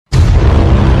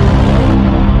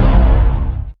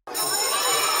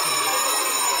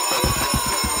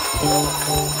Hello,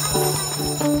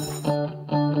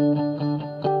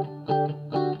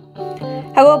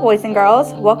 boys and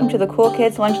girls. Welcome to the Cool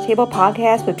Kids Lunch Table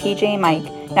podcast with PJ and Mike.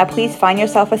 Now, please find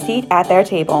yourself a seat at their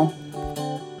table.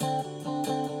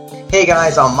 Hey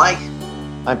guys, I'm Mike.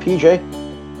 I'm PJ.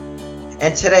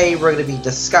 And today we're going to be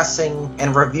discussing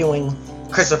and reviewing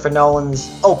Christopher Nolan's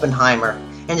Oppenheimer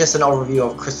and just an overview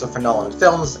of Christopher Nolan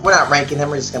films. We're not ranking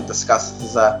them, we're just going to discuss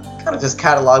his kind of just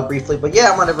catalog briefly. But yeah,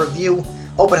 I'm going to review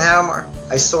Oppenheimer.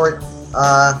 I saw it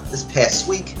this past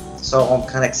week, so I'm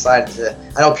kind of excited to...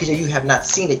 I know, PJ, you have not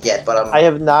seen it yet, but I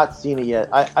have not seen it yet.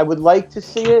 I would like to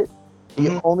see it.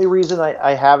 The only reason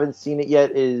I haven't seen it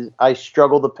yet is I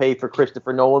struggle to pay for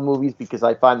Christopher Nolan movies because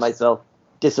I find myself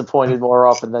disappointed more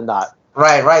often than not.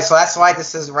 Right. So that's why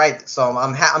this is right. So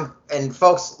I'm and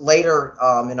folks, later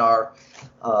in our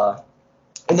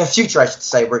in the future, I should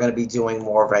say, we're going to be doing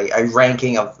more of a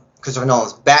ranking of Christopher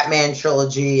Nolan's Batman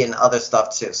trilogy and other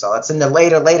stuff too. So that's in the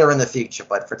later in the future.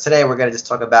 But for today, we're going to just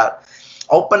talk about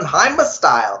Oppenheimer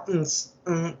style.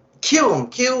 Cue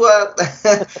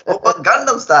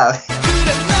Gundam style.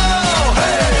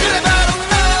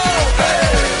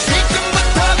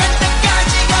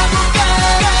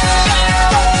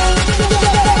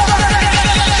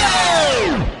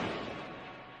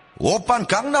 Oppan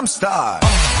Gangnam Style.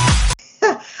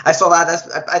 I saw that.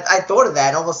 I thought of that,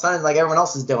 and all of a sudden, like everyone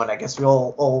else is doing. I guess we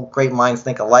all great minds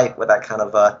think alike with that kind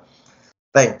of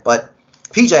thing. But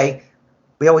PJ,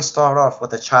 we always start off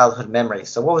with a childhood memory.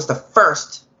 So, what was the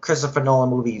first Christopher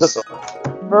Nolan movie you saw?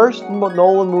 First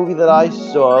Nolan movie that I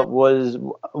saw was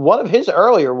one of his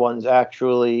earlier ones,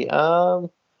 actually. It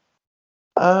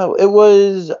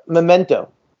was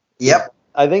Memento. Yep.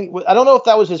 I don't know if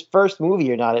that was his first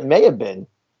movie or not. It may have been.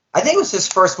 I think it was his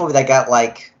first movie that got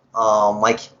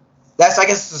that's I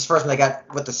guess it's his first one that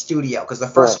got with the studio, because the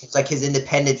first was like his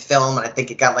independent film, and I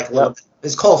think it got like a little bit,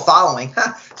 it's called Following.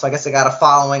 So I guess it got a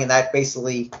following, and that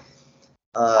basically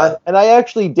and I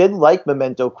actually did like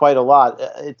Memento quite a lot.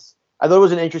 I thought it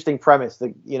was an interesting premise.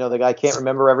 The guy can't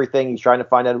remember everything. He's trying to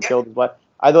find out who killed his wife.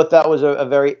 I thought that was a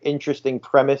very interesting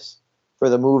premise for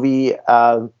the movie.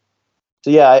 So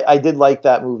yeah, I did like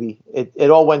that movie. It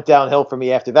all went downhill for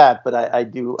me after that, but I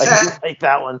do like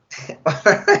that one.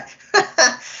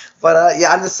 But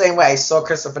yeah, I'm the same way. I saw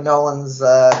Christopher Nolan's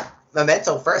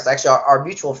Memento first. Actually, our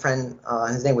mutual friend,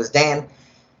 his name was Dan.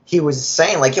 He was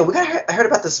saying like, "Yo, I heard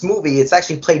about this movie. It's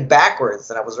actually played backwards,"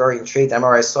 and I was very intrigued. I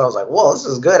remember I saw. I was like, "Whoa, this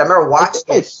is good." I remember watching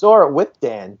it. I saw it with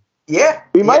Dan. Yeah,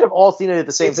 we might have all seen it at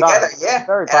the same time. Together. Yeah,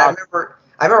 very popular.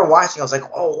 I remember watching. I was like,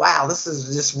 "Oh wow, this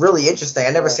is just really interesting."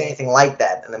 I never seen anything like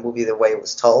that in the movie the way it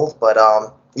was told. But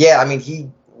yeah, I mean,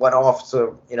 he went off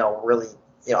to really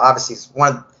obviously he's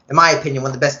in my opinion,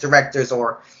 one of the best directors.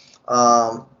 Or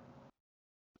I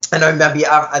know maybe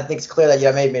I think it's clear that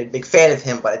I may have been a big fan of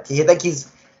him, but I think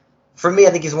he's one of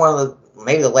the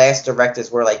maybe the last directors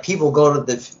where like people go to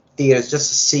the theaters just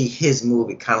to see his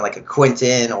movie, kind of like a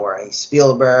Quentin or a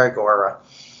Spielberg or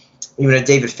even a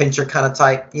David Fincher kind of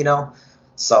type,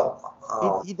 So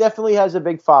he definitely has a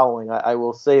big following. I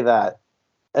will say that,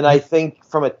 and I think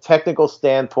from a technical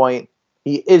standpoint,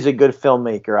 he is a good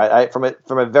filmmaker.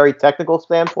 From a very technical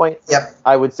standpoint,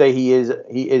 I would say he is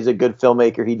a good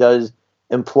filmmaker. He does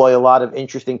employ a lot of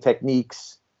interesting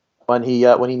techniques when he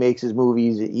makes his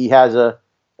movies. He has a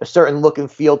certain look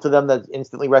and feel to them that's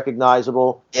instantly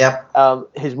recognizable.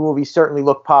 His movies certainly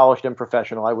look polished and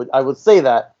professional. I would say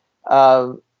that.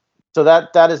 So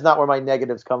that is not where my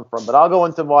negatives come from. But I'll go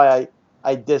into why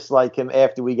I dislike him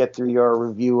after we get through your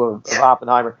review of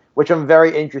Oppenheimer, which I'm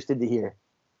very interested to hear.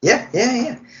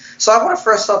 Yeah. So I want to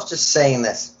first off just saying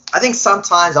this. I think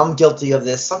sometimes I'm guilty of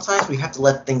this. Sometimes we have to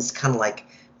let things kind of like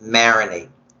marinate.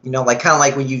 Like kind of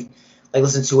like when you like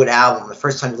listen to an album, the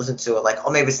first time you listen to it, like, oh,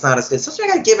 maybe it's not as good. Sometimes you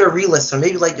got to give it a re-listen,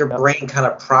 maybe let your brain kind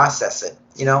of process it,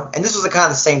 And this was the kind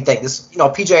of the same thing. This,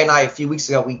 PJ and I, a few weeks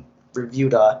ago, we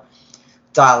reviewed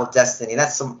Dial of Destiny.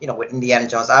 That's some, with Indiana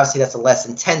Jones. Obviously, that's a less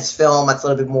intense film. That's a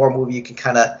little bit more movie you can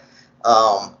kind of,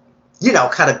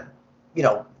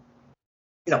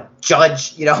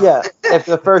 judge. Yeah.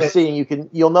 After the first scene,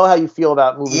 you'll know how you feel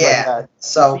about movies like that.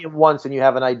 So you see it once, and you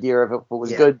have an idea of if it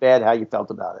was good, bad, how you felt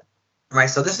about it. Right.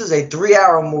 So this is a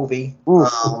 3-hour movie.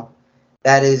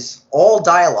 That is all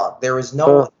dialogue. There is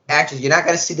no actors. You're not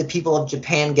going to see the people of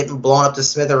Japan getting blown up to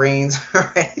smithereens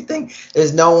or anything.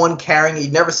 There's no one carrying it.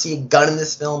 You never see a gun in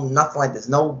this film. Nothing like this.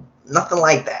 Nothing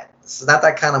like that. This is not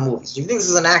that kind of movie. So you think this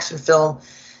is an action film?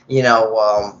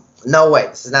 No way.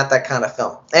 This is not that kind of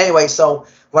film. Anyway, so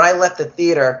when I left the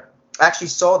theater, I actually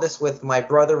saw this with my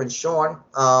brother and Sean.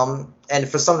 And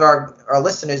for some of our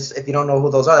listeners, if you don't know who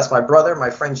those are, that's my brother,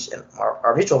 my friend,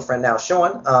 our mutual friend now,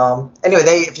 Sean. Anyway,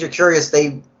 if you're curious,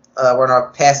 they were in our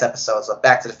past episodes of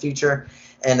Back to the Future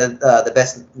and the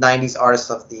best '90s artists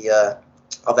of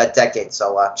that decade.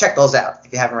 So check those out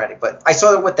if you haven't already. But I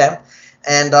saw it with them,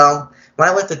 and when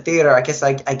I left the theater, I guess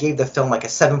I gave the film like a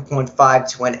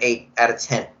 7.5 to an 8 out of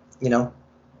 10. You know.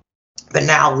 But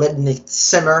now letting it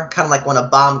simmer, kind of like when a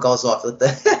bomb goes off,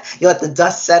 you let the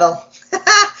dust settle.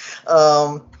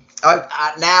 Now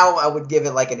I would give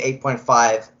it like an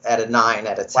 8.5 out of 9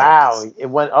 out of 10. Wow, it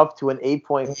went up to an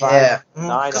 8.5. Yeah,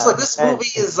 9 because out look, of this 10.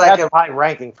 movie is like That's a high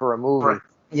ranking for a movie.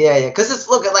 Yeah, because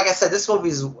like I said, this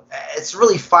movie it's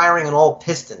really firing on all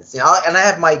pistons. You know, and I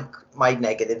have my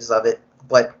negatives of it,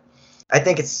 but I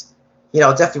think it's.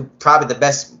 Definitely probably the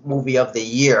best movie of the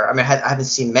year. I mean, I haven't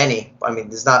seen many. I mean,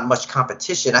 there's not much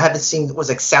competition. I haven't seen, was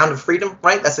like Sound of Freedom,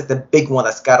 right? That's like the big one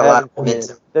that's got a lot of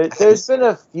momentum. There's been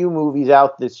a few movies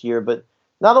out this year, but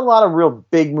not a lot of real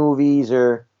big movies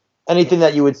or anything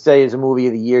that you would say is a movie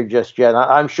of the year just yet.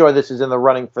 I'm sure this is in the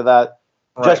running for that,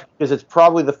 just because it's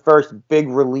probably the first big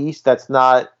release that's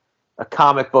not a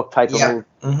comic book type of movie.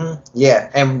 Mm-hmm.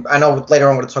 Yeah, and I know later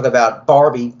on we're going to talk about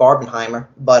Barbenheimer,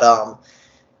 but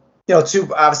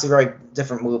two obviously very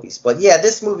different movies. But yeah,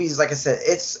 this movie is, like I said,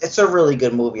 it's a really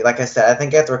good movie. Like I said, I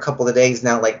think after a couple of days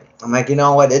now, like I'm like, you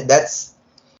know what, that's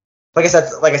like I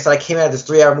said, I came out of this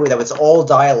 3-hour movie that was all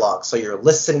dialogue. So you're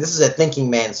listening. This is a thinking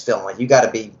man's film. Like you got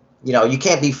to be, you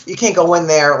can't go in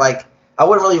there like I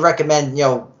wouldn't really recommend,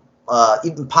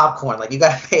 eating popcorn. Like you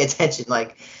got to pay attention.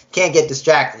 Like you can't get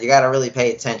distracted. You got to really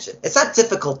pay attention. It's not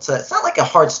difficult it's not like a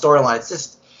hard storyline. It's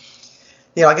just.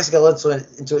 I guess I got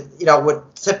into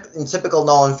it. In typical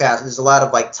Nolan fashion, there's a lot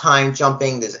of like time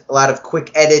jumping. There's a lot of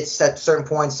quick edits at certain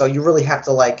points, so you really have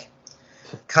to like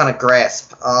kind of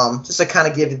grasp. Just to kind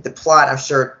of give you the plot. I'm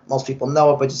sure most people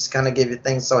know it, but just kind of give you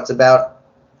things. So it's about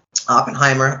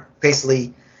Oppenheimer,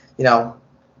 basically, the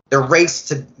race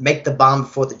to make the bomb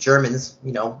before the Germans,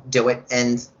 do it.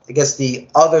 And I guess there's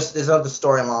another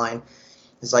storyline.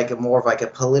 It's like more of like a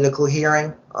political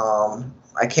hearing. I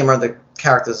can't remember the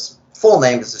character's full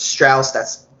name. Is Strauss.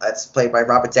 That's played by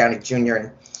Robert Downey Jr.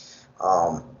 and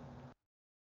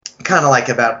kind of like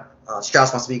about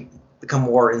Strauss wants to become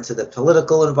more into the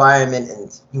political environment,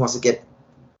 and he wants to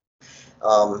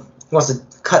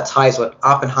cut ties with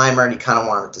Oppenheimer, and he kind of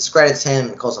wanted to discredit him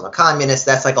and calls him a communist.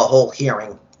 That's like a whole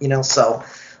hearing, So,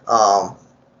 but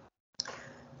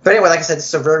anyway, like I said,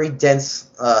 it's a very dense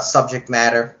subject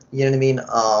matter. You know what I mean?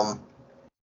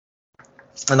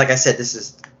 And like I said, this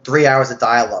is 3 hours of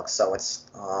dialogue, so it's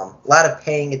a lot of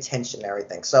paying attention and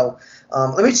everything. So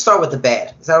let me just start with the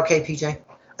bad. Is that okay, PJ?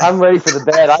 I'm ready for the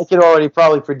bad. I can already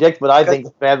probably predict what I think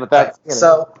is bad, but that's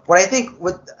So what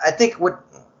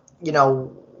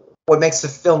what makes the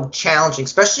film challenging,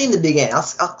 especially in the beginning.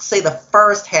 I'll say the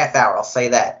first half hour. I'll say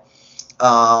that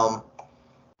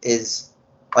is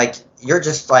like you're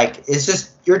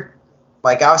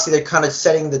like obviously they're kind of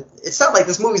setting it's not like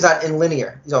this movie's not in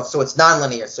linear, so it's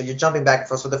non-linear. So you're jumping back and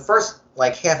forth. So the first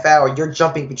like half hour, you're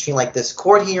jumping between like this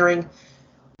court hearing.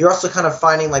 You're also kind of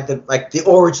finding like the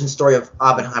origin story of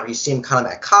Oppenheimer. You see him kind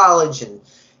of at college and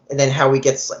then how he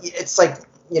gets, it's like,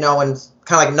 and kind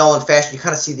of like Nolan fashion, you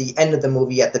kind of see the end of the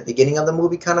movie at the beginning of the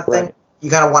movie kind of thing. Right. You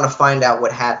kind of want to find out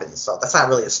what happens. So that's not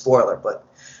really a spoiler, but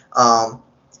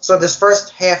so this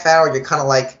first half hour, you're kind of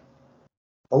like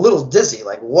a little dizzy,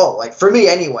 like, whoa, like for me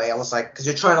anyway, I was like, because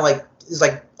you're trying to like, there's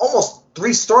like almost 3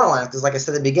 storylines, because like I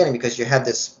said at the beginning, because you have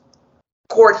this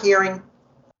court hearing,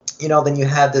 then you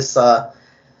have this,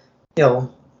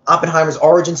 Oppenheimer's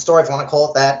origin story, if you want to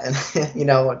call it that,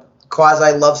 and,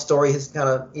 quasi love story, his kind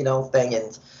of, thing,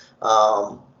 and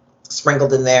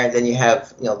sprinkled in there, and then you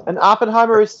have, And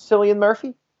Oppenheimer is Cillian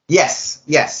Murphy? Yes,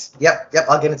 yep,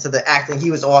 I'll get into the acting. He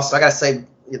was awesome. I gotta say,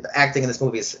 the acting in this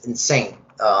movie is insane.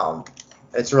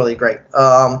 It's really great.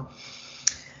 So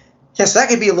that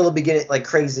could be a little like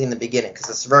crazy in the beginning because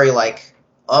it's very like,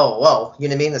 oh, whoa, you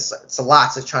know what I mean? It's a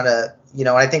lot. So trying to, and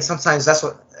I think sometimes that's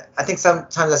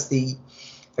the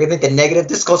negative.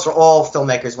 This goes for all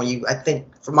filmmakers I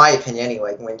think, from my opinion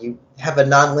anyway, when you have a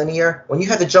non-linear, when you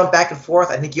have to jump back and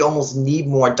forth, I think you almost need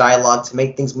more dialogue to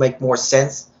make things make more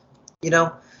sense,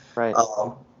 Right.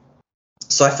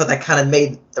 So I felt that kind of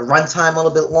made the runtime a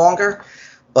little bit longer,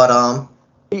 but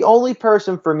the only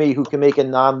person for me who can make a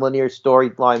non-linear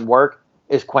storyline work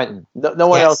is Quentin. No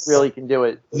one else really can do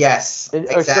it. Yes,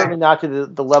 exactly. Or certainly not to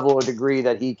the level or degree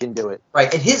that he can do it.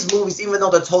 Right, and his movies, even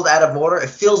though they're told out of order, it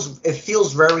feels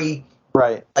very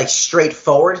right, like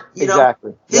straightforward.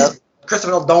 Exactly.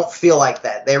 Christopher Nolan don't feel like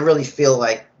that. They really feel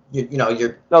like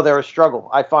you're. No, they're a struggle.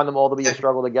 I find them all to be a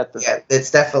struggle to get through. Yeah,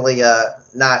 it's definitely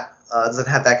not doesn't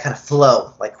have that kind of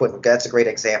flow like Quentin. That's a great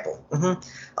example.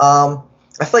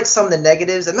 I feel like some of the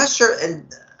negatives. I'm not sure,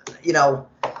 and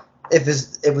if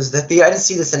it was the theater. I didn't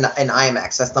see this in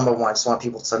IMAX. That's number one. I just want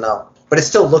people to know, but it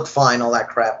still looked fine. All that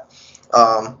crap.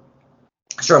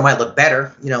 Sure, it might look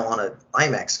better, on an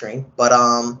IMAX screen, but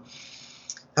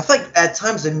I feel like at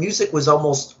times the music was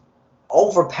almost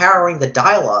overpowering the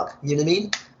dialogue. You know what I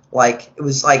mean? Like, it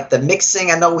was like the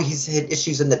mixing. I know he's had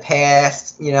issues in the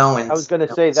past, and I was going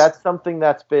to say that's something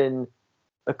that's been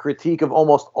a critique of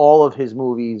almost all of his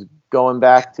movies, going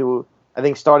back to, I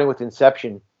think, starting with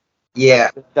Inception.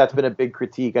 Yeah, that's been a big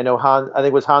critique. I know I think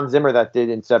it was Hans Zimmer that did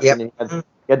Inception. Yep. And he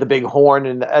had the big horn,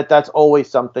 and that's always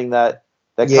something that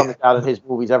comes out in his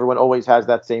movies. Everyone always has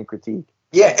that same critique.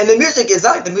 Yeah, and the music is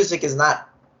not like the music is not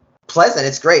pleasant.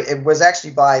 It's great. It was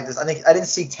actually by this. I think I didn't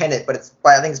see Tenet, but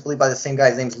I think it's believed by the same guy.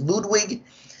 His name's Ludwig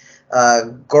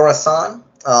Göransson.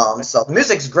 So the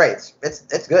music's great.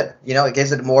 It's good. It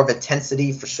gives it more of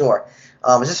intensity for sure.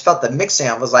 I just felt the mixing.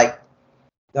 I was like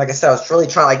I said, I was really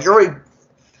trying.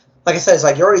 Like I said, it's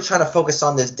like you're already trying to focus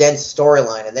on this dense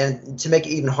storyline, and then to make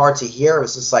it even hard to hear, it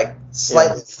was just like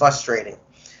slightly frustrating.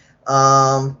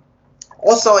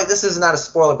 Also, like, this is not a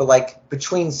spoiler, but like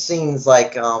between scenes,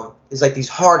 like there's like these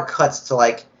hard cuts to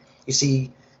like you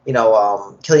see,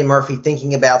 Cillian Murphy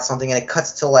thinking about something, and it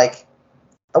cuts to like,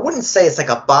 I wouldn't say it's like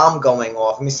a bomb going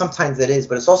off. I mean, sometimes it is,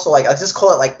 but it's also like, I just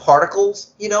call it like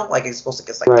particles, like it's supposed to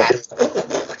get like right.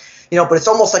 But it's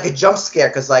almost like a jump scare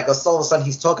because like all of a sudden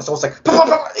he's talking, it's almost like.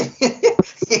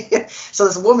 So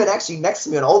this woman actually next to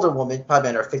me, an older woman, probably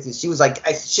in her 50s, she was like,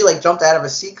 she like jumped out of her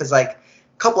seat because like a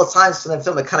couple of times in the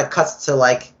film it kind of cuts to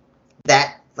like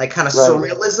that like kind of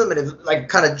surrealism, and it was like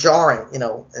kind of jarring,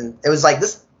 and it was like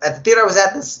this at the theater I was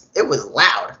at, it was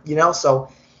loud,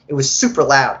 so it was super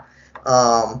loud.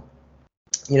 I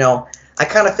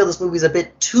kind of feel this movie's a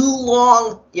bit too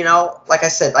long, like I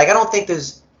said, like I don't think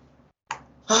there's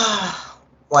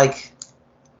like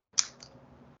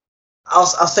I'll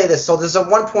say this. So there's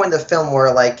one point in the film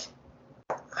where like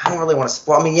I don't really want to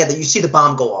spoil. I mean, you see the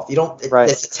bomb go off. You don't.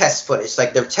 It's a test footage. It's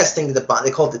like they're testing the bomb.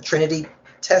 They call it the Trinity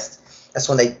test. That's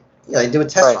when they do a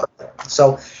test. Right.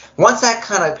 So once that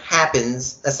kind of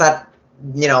happens, that's not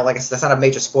like I said, that's not a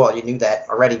major spoil. You knew that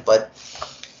already, but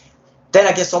then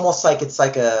I guess almost like it's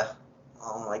like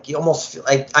like you almost feel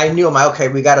like I knew okay,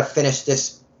 we got to finish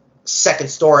this second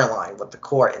storyline with the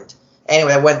court, and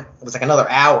anyway, it was like another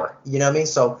hour. You know what I mean?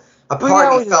 So a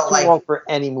part of me felt like, long for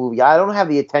any movie. I don't have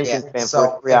the attention span for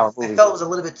a 3-hour movie. I felt it was a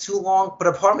little bit too long, but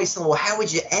a part of me said, well, how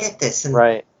would you edit this? And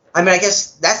right. I mean, I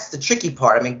guess that's the tricky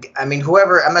part. I mean,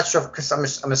 whoever, I'm not sure if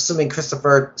I'm assuming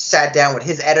Christopher sat down with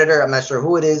his editor. I'm not sure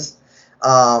who it is,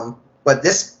 but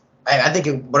this, I think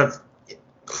it would have.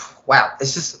 Wow,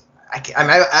 it's just.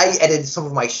 I edited some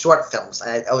of my short films,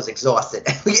 and I was exhausted.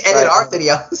 We edit our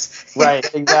videos. Right,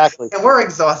 exactly. And we're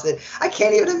exhausted. I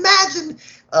can't even imagine.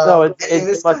 No,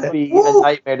 it must be a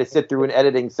nightmare to sit through an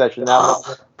editing session.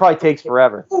 That probably takes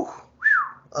forever.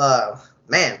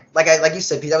 Man, like you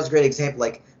said, Pete, that was a great example.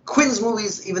 Like Quinn's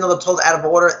movies, even though they're told out of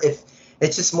order, it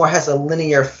just more has a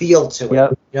linear feel to it.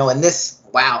 Yep. And this,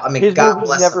 wow, I mean, his God movies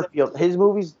bless never him. feel. His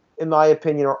movies, in my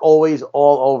opinion, are always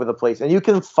all over the place, and you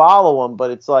can follow them,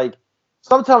 but it's like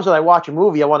sometimes when I watch a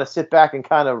movie, I want to sit back and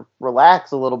kind of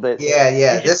relax a little bit.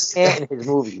 Yeah. This can't in his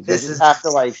movies. This is is have to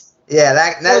like. Yeah,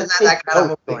 that is not that kind of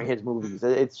movie. During his movies,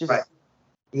 it's just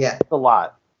it's a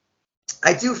lot.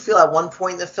 I do feel at one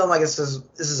point in the film, I guess this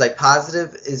is like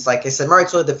positive, is like I said, Murray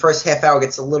told you the first half hour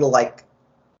gets a little like,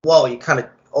 whoa, you kind of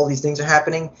all these things are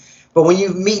happening, but when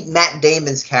you meet Matt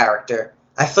Damon's character,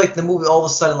 I feel like the movie all of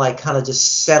a sudden like kind of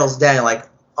just settles down. Like,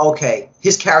 okay,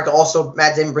 his character also,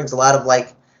 Matt Damon brings a lot of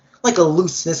like a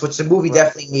looseness, which the movie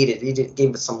definitely needed. He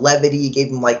gave us some levity. He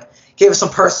gave us some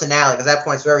personality, because at that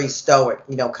point it's very stoic,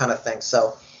 kind of thing.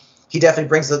 So he definitely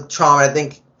brings the charm. And I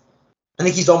think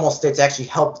he's almost there to actually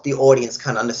help the audience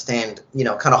kind of understand,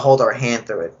 kind of hold our hand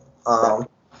through it.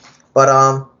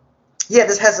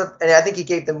 This has and I think he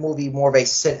gave the movie more of a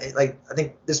I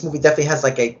think this movie definitely has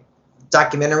like a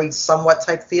documentary somewhat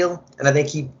type feel, and I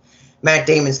think Matt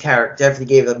Damon's character definitely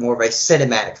gave it more of a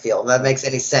cinematic feel. If that makes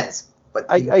any sense. But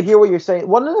I hear what you're saying.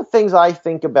 One of the things I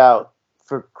think about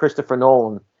for Christopher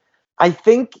Nolan, I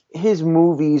think his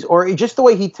movies, or just the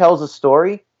way he tells a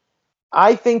story,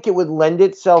 I think it would lend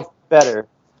itself better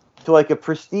to like a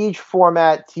prestige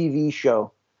format TV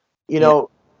show, on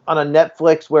a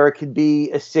Netflix, where it could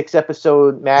be a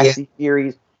 6-episode maxi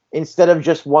series instead of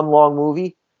just one long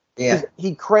movie. Yeah.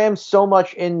 He crams so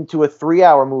much into a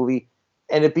 3-hour movie,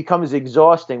 and it becomes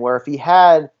exhausting, where if he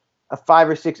had a 5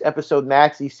 or 6 episode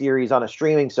maxi series on a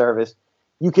streaming service,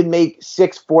 you can make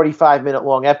 6 45-minute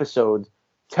long episodes,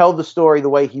 tell the story the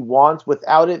way he wants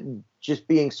without it just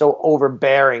being so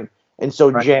overbearing and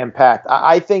so jam-packed.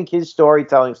 I think his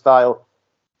storytelling style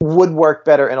would work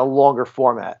better in a longer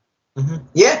format. Mm-hmm.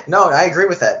 Yeah, no, I agree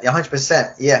with that.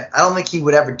 100%. Yeah, I don't think he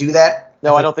would ever do that.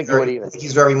 No, I don't think he would either. I think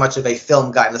he's very much of a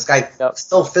film guy. And this guy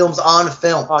still films on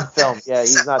film. On film, yeah.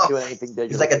 He's not doing anything digital.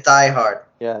 He's like a diehard.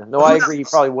 Yeah, no, I agree. He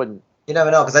probably wouldn't. You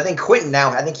never know, because I think Quentin now,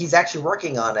 I think he's actually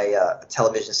working on a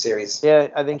television series. Yeah,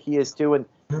 I think he is too. And,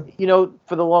 you know,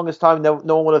 for the longest time, no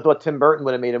one would have thought Tim Burton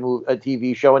would have made a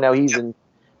TV show, and now he's in.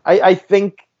 I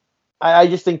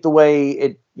just think the way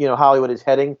it, you know, Hollywood is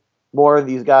heading, more of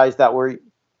these guys that were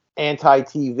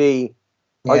anti-TV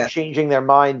are changing their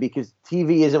mind because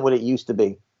TV isn't what it used to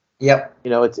be. Yep.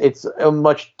 You know, it's a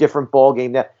much different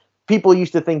ballgame now. People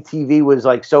used to think TV was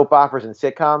like soap operas and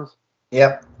sitcoms.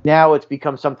 Yep. Now it's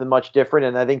become something much different,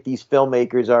 and I think these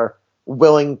filmmakers are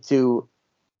willing to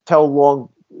tell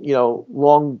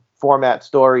long format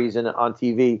stories on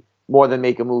TV more than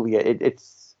make a movie.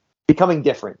 It's becoming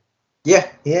different. Yeah.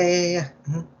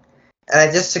 Mm-hmm.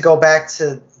 And just to go back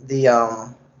to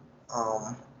the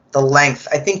length,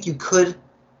 I think you could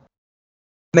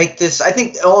make this. I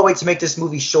think the only way to make this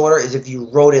movie shorter is if you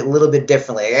wrote it a little bit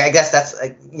differently. I guess that's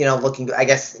looking. I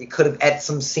guess you could have edited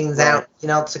some scenes out,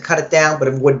 to cut it down, but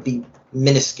it would be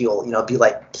minuscule. It'd be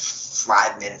like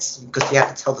 5 minutes because you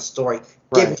have to tell the story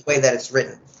given the way that it's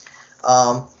written.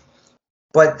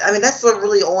 But I mean, that's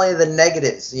really only the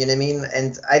negatives. You know what I mean?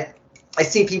 And I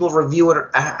see people review it.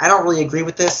 I don't really agree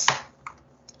with this,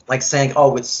 like saying,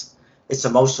 "Oh, it's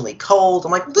emotionally cold."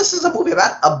 I'm like, this is a movie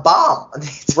about a bomb.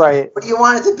 Right. What do you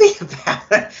want it to be about?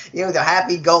 The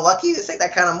happy-go-lucky. This ain't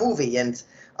that kind of movie. And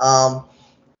I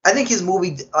think his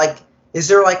movie, like, is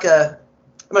there like a?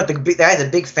 The guy's a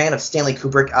big fan of Stanley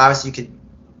Kubrick. Obviously, you could,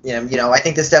 I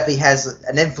think this definitely has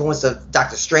an influence of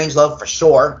Dr. Strangelove for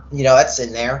sure. That's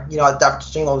in there. Dr.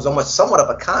 Strangelove is almost somewhat of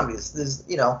a comedy.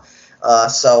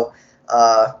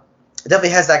 It definitely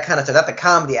has that kind of, not the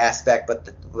comedy aspect, but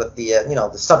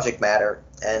the subject matter.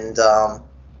 And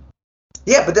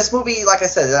but this movie, like I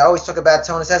said, I always talk about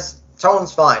tone.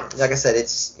 Tone's fine. Like I said,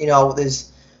 it's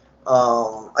there's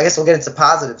I guess we'll get into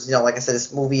positives. Like I said,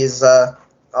 this movie is I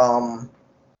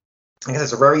guess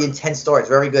it's a very intense story. It's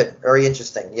very good, very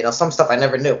interesting. Some stuff I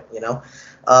never knew. It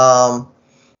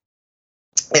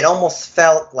almost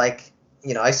felt like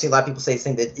I've seen a lot of people say the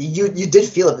thing that you did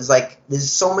feel it. It's like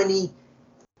there's so many.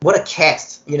 What a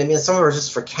cast, you know what I mean? Some of them are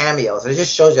just for cameos. It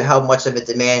just shows you how much of a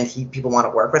demand people want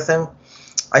to work with him.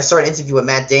 I saw an interview with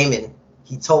Matt Damon.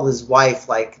 He told his wife,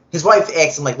 his wife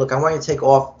asked him, look, I want you to take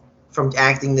off from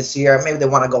acting this year. Maybe they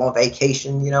want to go on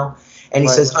vacation, And he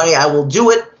says, honey, I will do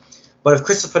it. But if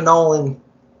Christopher Nolan,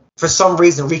 for some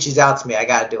reason, reaches out to me, I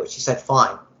got to do it. She said,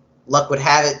 fine. Luck would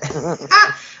have it.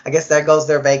 I guess there goes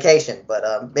their vacation.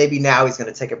 But maybe now he's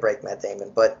going to take a break, Matt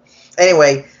Damon. But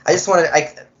anyway, I just wanted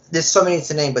there's so many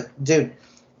to name, but dude,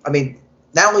 I mean,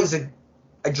 not only is it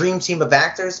a dream team of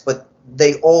actors, but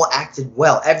they all acted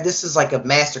well. This is like a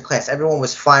masterclass. Everyone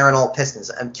was firing all pistons.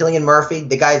 And Cillian Murphy,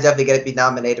 the guy's definitely going to be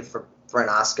nominated for an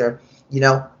Oscar.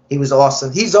 He was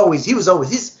awesome. He was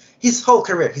always his whole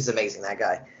career. He's amazing. That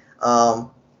guy.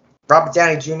 Robert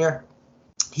Downey Jr.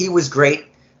 He was great.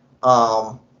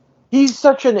 He's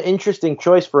such an interesting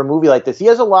choice for a movie like this. He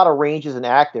has a lot of range as an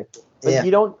actor. But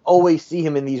you don't always see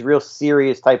him in these real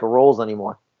serious type of roles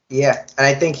anymore. Yeah, and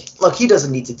I think, look, he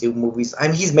doesn't need to do movies. I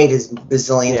mean, he's made his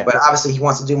bazillions, but obviously he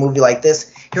wants to do a movie like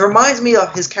this. He reminds me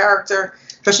of his character,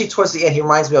 especially towards the end. He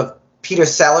reminds me of Peter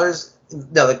Sellers,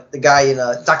 the guy in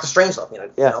Doctor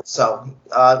Strangelove. So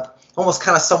almost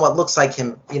kind of somewhat looks like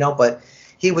him, but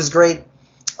he was great.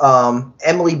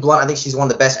 Emily Blunt, I think she's one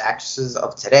of the best actresses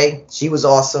of today. She was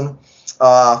awesome.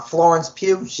 Florence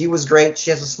Pugh, she was great.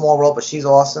 She has a small role, but she's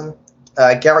awesome.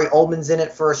 Gary Oldman's in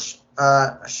it for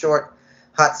a short,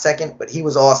 hot second, but he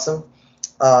was awesome.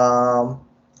 I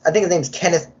think his name's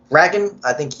Kenneth Branagh.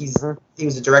 I think he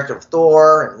was the director of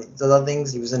Thor and other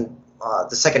things. He was in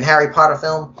the second Harry Potter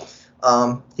film.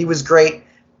 He was great.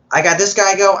 I got this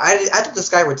guy go. I thought this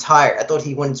guy retired. I thought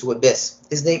he went into Abyss.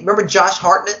 His name, remember Josh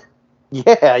Hartnett?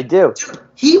 Yeah, I do. Dude,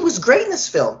 he was great in this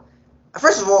film.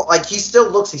 First of all, he's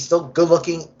still good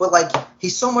looking, but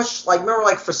he's so much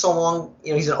remember for so long,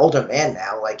 he's an older man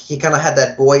now. He kind of had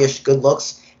that boyish good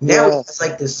looks. Now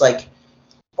he's this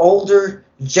older,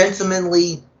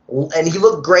 gentlemanly, and he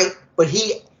looked great. But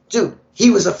he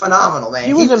was a phenomenal man.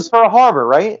 He was in Pearl Harbor,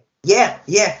 right? Yeah.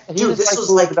 And dude, this was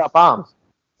about bombs.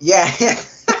 Yeah.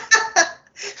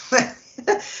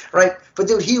 Right, but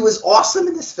dude, he was awesome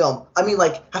in this film. I mean,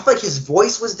 I feel like his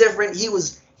voice was different. He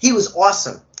he was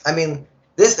awesome. I mean,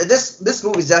 this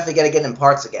movie's definitely gonna get in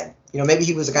parts again. You know, maybe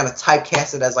he was kind of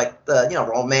typecasted as like the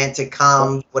romantic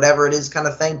whatever it is kind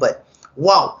of thing. But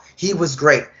whoa, he was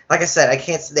great. Like I said, I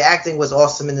can't. The acting was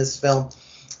awesome in this film.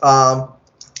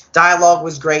 Dialogue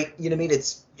was great. You know what I mean?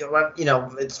 It's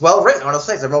it's well written.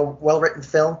 Honestly, it's a well written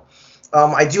film.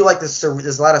 I do like this.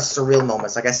 There's a lot of surreal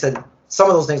moments. Like I said, some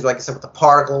of those things, like I said, with the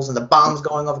particles and the bombs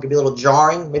going off, it could be a little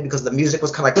jarring, maybe because the music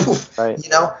was kind of like poof, right.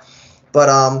 But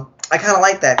I kind of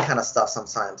like that kind of stuff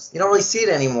sometimes. You don't really see it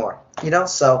anymore,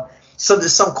 So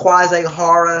there's some quasi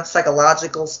horror,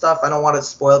 psychological stuff. I don't want to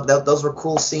spoil. Those were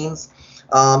cool scenes.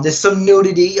 There's some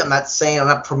nudity. I'm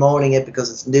not promoting it because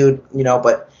it's nude,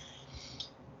 but.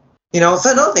 It's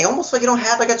another thing. Almost like you don't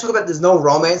have, like I talk about, there's no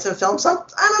romance in film. I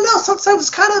don't know. Sometimes it's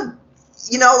kind of,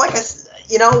 you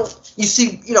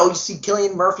see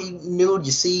Cillian Murphy nude.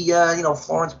 You see,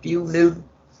 Florence Pugh nude.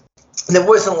 And it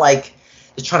wasn't like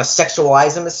they're trying to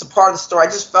sexualize him. It's a part of the story. I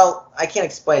just felt, I can't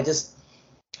explain. I feel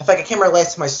like I can't remember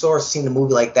last time I saw or seen a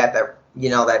movie like that. That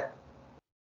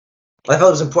I felt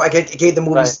it was important. It gave the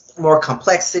movie more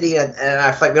complexity, and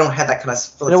I feel like we don't have that kind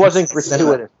of. And it wasn't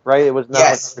gratuitous, right? It was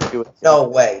not gratuitous. No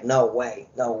way.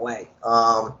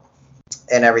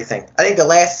 And everything. I think the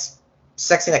last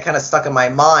sex scene that kind of stuck in my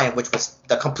mind, which was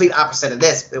the complete opposite of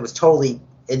this, it was totally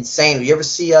insane. You ever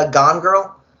see Gone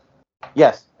Girl?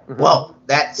 Yes. Mm-hmm. Well,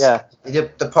 that's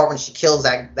the part when she kills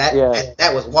that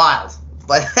was wild.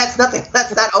 But that's nothing.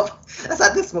 That's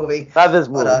not this movie. Not this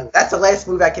movie. But, that's the last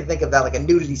movie I can think of that like a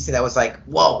nudity scene that was like,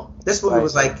 whoa. This movie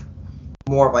was like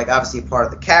more of like obviously a part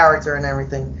of the character and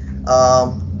everything.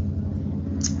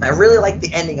 I really like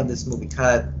the ending of this movie,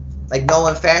 kind of like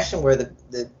Nolan fashion, where the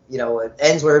it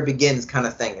ends where it begins kind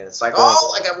of thing, and it's like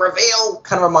like a reveal,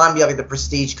 kind of remind me of like the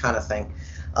Prestige kind of thing.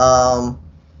 And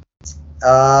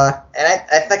I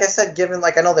like I said, given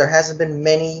like I know there hasn't been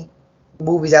many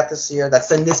movies out this year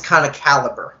that's in this kind of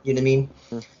caliber, you know what I mean?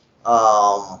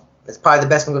 Mm-hmm. It's probably the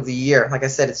best movie of the year. Like I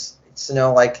said, it's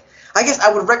like I guess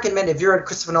I would recommend if you're a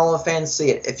Christopher Nolan fan, see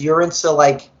it. If you're into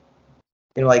like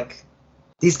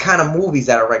these kind of movies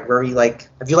that are like very like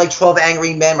if you like 12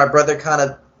 Angry Men, my brother kind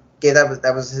of gave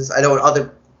that was his. I know in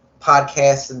other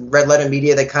podcasts and Red Letter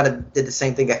Media they kind of did the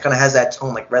same thing. It kind of has that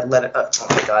tone like Red Letter. Oh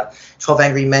my God, 12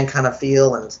 Angry Men kind of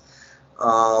feel and.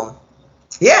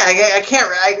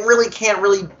 I really can't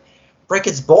break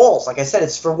its balls. Like I said,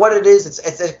 it's for what it is.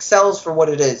 It excels for what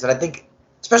it is. And I think,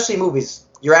 especially movies,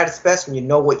 you're at its best when you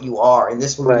know what you are. And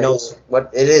this movie knows what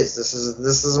it is. This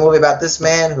is a movie about this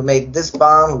man who made this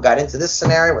bomb, who got into this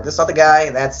scenario with this other guy,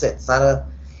 and that's it.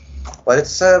 But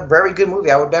it's a very good movie.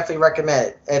 I would definitely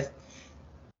recommend it.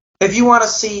 If you want to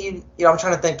see, I'm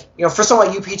trying to think, for someone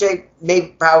like you, PJ,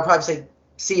 maybe I would probably say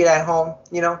see it at home,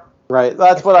 Right.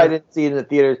 That's what I didn't see it in the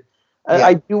theaters. Yeah.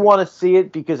 I do want to see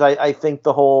it because I think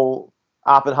the whole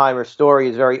Oppenheimer story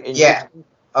is very interesting. Yeah.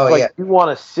 Oh, I do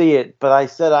want to see it, but I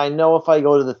said I know if I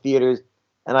go to the theaters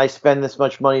and I spend this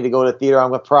much money to go to the theater,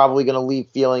 I'm probably going to leave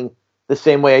feeling the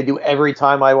same way I do every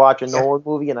time I watch a Nolan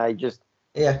movie, and I just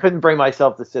couldn't bring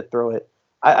myself to sit through it.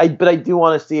 But I do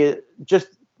want to see it just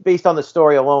based on the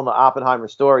story alone. The Oppenheimer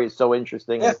story is so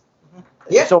interesting. Yeah.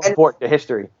 It's so important to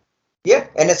history. Yeah,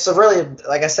 and it's a really,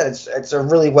 like I said, it's a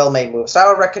really well-made movie. So I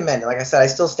would recommend it. Like I said, I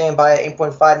still stand by it,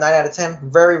 8.5, 9 out of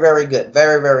 10. Very, very good.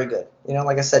 Very, very good.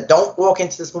 Like I said, don't walk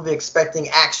into this movie expecting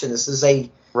action. This is a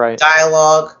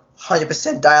dialogue,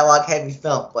 100% dialogue-heavy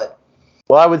film.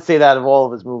 Well, I would say that of all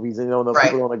of his movies, and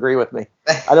people don't agree with me.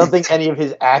 I don't think any of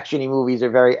his action-y movies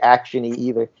are very action-y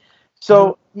either.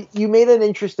 So you made an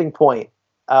interesting point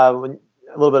a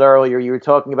little bit earlier. You were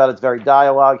talking about it's very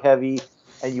dialogue-heavy.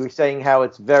 And you were saying how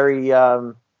it's very,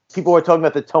 people were talking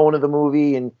about the tone of the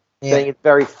movie and saying it's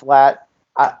very flat.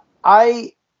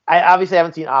 I obviously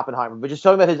haven't seen Oppenheimer, but just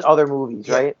talking about his other movies,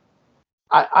 right?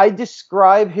 I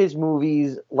describe his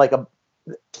movies like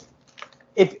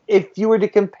if you were to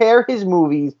compare his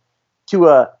movies to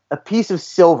a piece of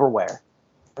silverware,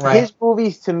 his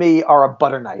movies to me are a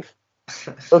butter knife.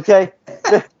 Okay?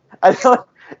 I don't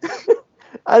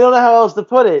know how else to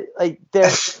put it. Like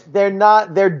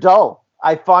they're dull.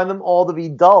 I find them all to be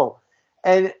dull.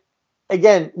 And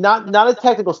again, not a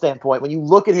technical standpoint. When you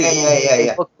look at his movies,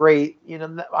 they look great.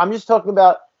 I'm just talking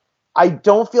about, I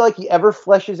don't feel like he ever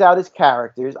fleshes out his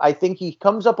characters. I think he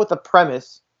comes up with a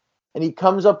premise and he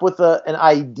comes up with an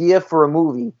idea for a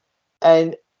movie.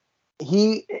 And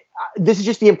this is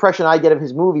just the impression I get of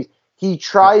his movies. He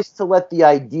tries to let the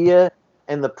idea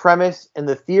and the premise and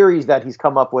the theories that he's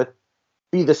come up with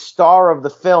be the star of the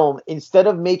film instead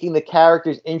of making the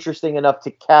characters interesting enough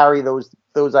to carry those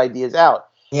ideas out.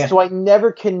 Yeah. So I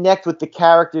never connect with the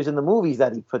characters in the movies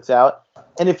that he puts out.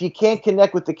 And if you can't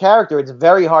connect with the character, it's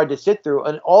very hard to sit through.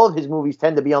 And all of his movies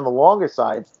tend to be on the longer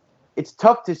side. It's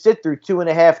tough to sit through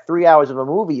 2.5, 3 hours of a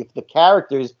movie if the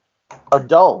characters are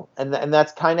dull. And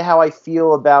that's kind of how I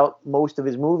feel about most of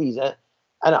his movies. And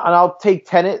I'll take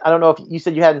Tenet. I don't know if you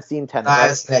said you hadn't seen Tenet. I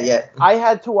haven't seen that yet. I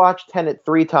had to watch Tenet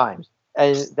 3 times.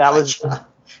 And that was,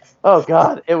 oh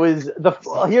God, it was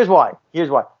here's why.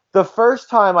 The first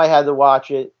time I had to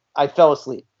watch it, I fell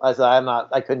asleep. I said,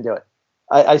 I couldn't do it.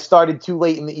 I started too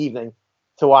late in the evening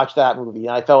to watch that movie,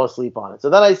 and I fell asleep on it. So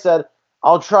then I said,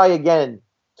 I'll try again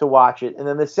to watch it. And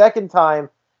then the second time,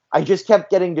 I just kept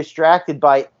getting distracted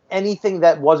by anything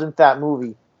that wasn't that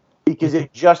movie because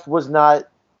it just wasn't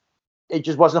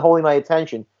holding my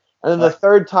attention. And then the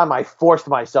third time, I forced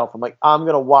myself. I'm like, I'm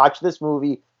going to watch this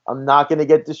movie. I'm not going to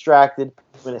get distracted.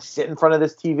 I'm going to sit in front of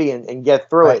this TV and get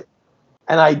through it.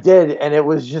 And I did, and it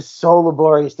was just so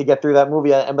laborious to get through that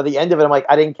movie. And by the end of it, I'm like,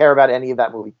 I didn't care about any of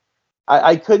that movie.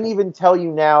 I couldn't even tell you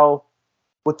now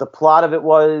what the plot of it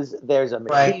was. There's a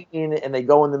machine, and they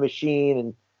go in the machine,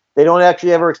 and they don't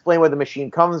actually ever explain where the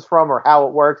machine comes from or how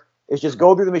it works. It's just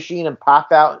go through the machine and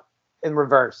pop out in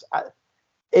reverse.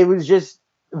 It was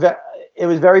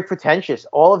very pretentious.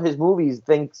 All of his movies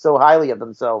think so highly of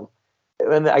themselves,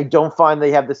 and I don't find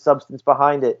they have the substance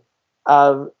behind it.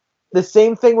 The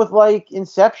same thing with like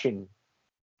Inception.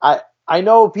 I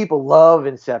know people love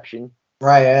Inception.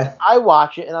 Right. Yeah. I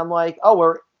watch it and I'm like,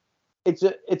 oh,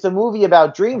 it's a movie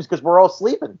about dreams because we're all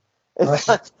sleeping. Of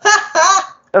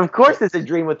course, it's a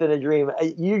dream within a dream.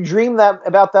 You dream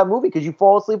about that movie because you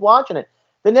fall asleep watching it.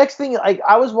 The next thing,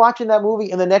 I was watching that movie,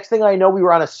 and the next thing I know, we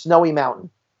were on a snowy mountain.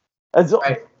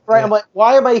 Right. I'm like,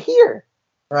 why am I here?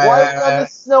 Why are we on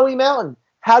this snowy mountain?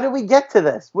 How did we get to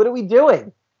this? What are we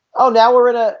doing? Oh, now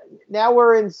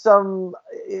we're in some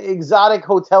exotic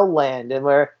hotel land, and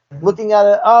we're looking at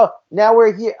it. Oh, now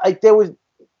we're here. Like there was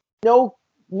no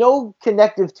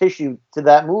connective tissue to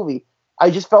that movie. I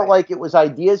just felt like it was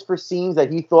ideas for scenes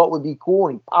that he thought would be cool,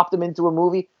 and he popped them into a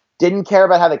movie. Didn't care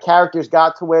about how the characters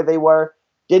got to where they were.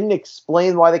 Didn't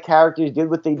explain why the characters did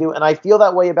what they do, and I feel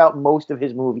that way about most of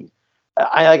his movies.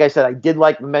 Like I said, I did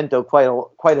like Memento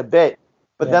quite a bit.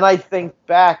 But then I think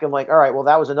back, I'm like, all right, well,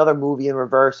 that was another movie in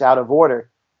reverse, out of order.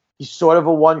 He's sort of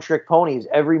a one-trick pony. Is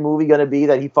every movie going to be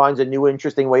that he finds a new,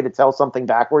 interesting way to tell something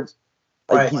backwards?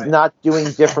 Like, he's not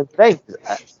doing different things.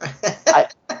 I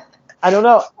don't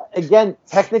know. Again,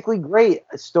 technically great.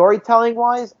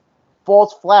 Storytelling-wise,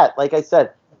 falls flat. Like I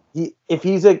said, if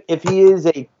he is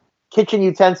a kitchen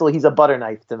utensil, he's a butter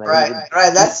knife to me. Right.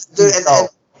 That's dude, and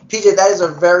PJ, that is a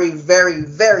very, very,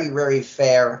 very, very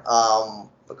fair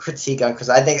critique on, because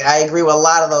I think I agree with a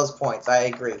lot of those points. I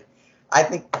agree with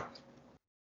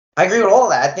all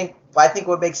of that. I think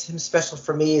what makes him special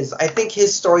for me is I think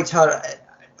his storytelling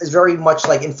is very much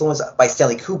like influenced by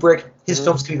Stanley Kubrick. His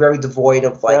films can be very devoid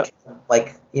of I want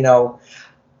to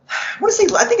say,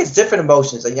 I think it's different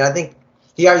emotions. I think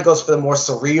he already goes for the more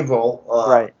cerebral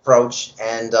approach,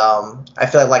 and I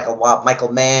feel like a lot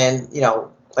Michael Mann,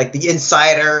 like The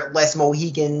Insider, Les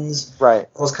Mohicans,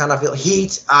 those kind of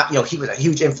Heat. He was a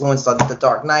huge influence on The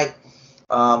Dark Knight.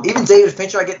 Even David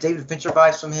Fincher, I get David Fincher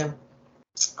vibes from him.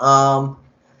 I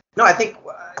think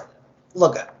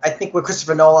with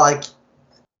Christopher Nolan,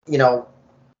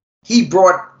 he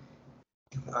brought.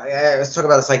 Let's talk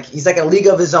about this. Like he's like a league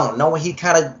of his own. No, he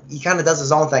kind of does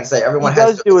his own thing. So everyone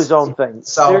does do his own thing.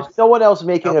 So there's no one else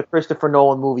making a Christopher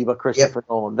Nolan movie but Christopher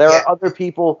Nolan. There are other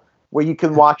people where you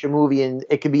can watch a movie and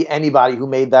it could be anybody who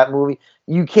made that movie.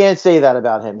 You can't say that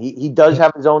about him. He does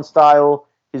have his own style,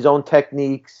 his own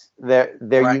techniques. They're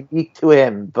unique to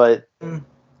him, but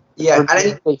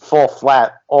they fall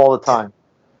flat all the time.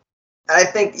 And I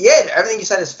think everything you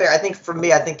said is fair. I think for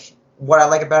me, what I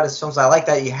like about his films, I like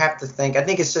that you have to think. I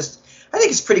think it's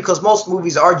pretty close. Most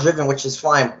movies are driven, which is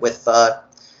fine with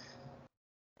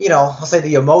I'll say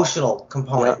the emotional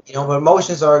component, but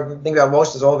emotions are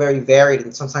all very varied,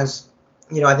 and sometimes,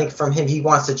 I think from him, he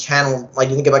wants to channel, like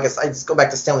you think about, I just go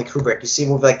back to Stanley Kubrick, you see a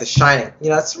movie like The Shining,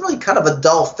 it's really kind of a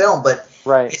dull film, but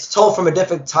it's told from a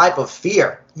different type of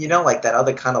fear, like that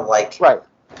other kind of like. Right.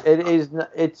 It is,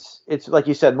 it's like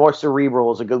you said, more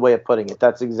cerebral is a good way of putting it.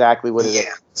 That's exactly what it is.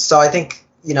 Yeah. So I think,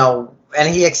 and I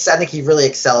think he really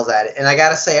excels at it. And I got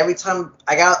to say, every time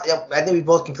I think we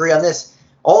both can agree on this.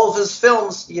 All of his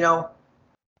films, they're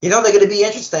going to be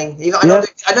interesting. I know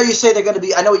you say they're going to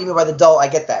be. I know what you mean by the dull. I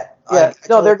get that. Yeah.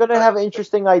 They're going to have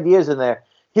interesting ideas in there.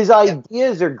 His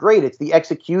ideas are great. It's the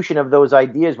execution of those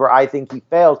ideas where I think he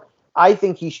fails. I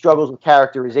think he struggles with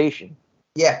characterization.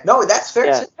 Yeah. No, that's fair.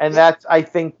 Yeah. And that's, I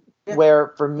think,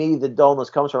 where for me the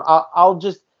dullness comes from.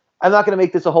 I'm not going to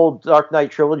make this a whole Dark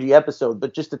Knight trilogy episode,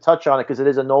 but just to touch on it because it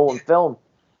is a Nolan film.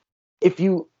 if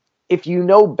you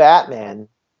know Batman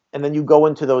and then you go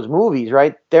into those movies,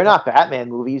 right? They're not Batman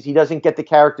movies. He doesn't get the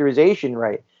characterization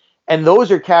right. And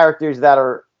those are characters that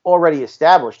are already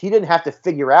established. He didn't have to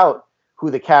figure out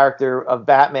who the character of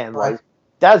Batman was.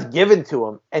 That's given to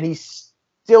him, and he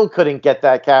still couldn't get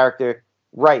that character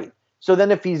right. So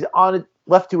then if he's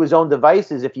left to his own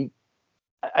devices,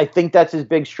 I think that's his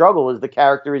big struggle, is the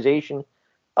characterization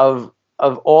of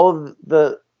all of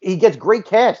he gets great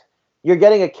cast. You're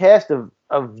getting a cast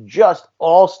of just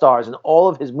all-stars in all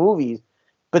of his movies,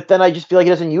 but then I just feel like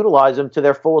he doesn't utilize them to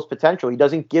their fullest potential. He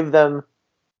doesn't give them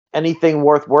anything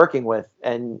worth working with,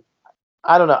 and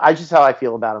I don't know. I just how I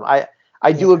feel about him.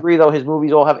 I do agree, though, his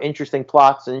movies all have interesting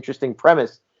plots and interesting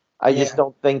premise. I just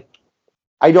don't think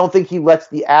he lets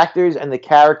the actors and the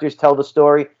characters tell the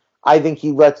story. I think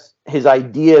he lets his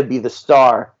idea be the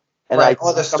star. And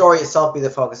or the story itself be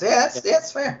the focus. Yeah,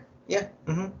 that's fair. Yeah.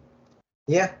 Mm-hmm.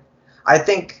 Yeah. I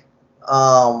think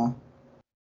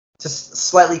just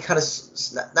slightly kind of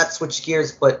not switch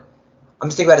gears, but I'm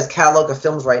just thinking about his catalog of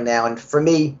films right now. And for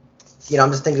me, I'm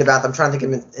just thinking about them. I'm trying to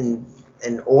think of them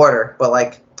in order. But,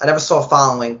 like, I never saw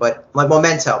Following, but, like,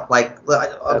 Memento. Like,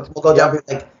 we'll go down,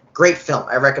 like, great film.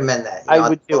 I recommend that. I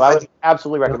would too. I would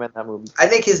absolutely recommend that movie. I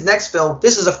think his next film.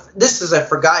 This is a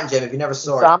forgotten gem if you never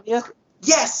saw Insomnia? it.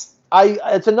 Yes.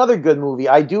 It's another good movie.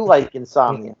 I do like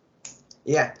Insomnia.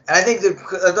 Yeah, and I think I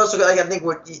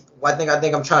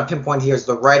think I'm trying to pinpoint here is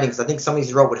the writings. I think some of these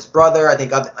he wrote with his brother. I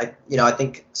think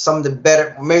some of the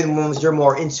better, maybe the ones you're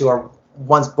more into are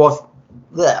ones both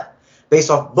based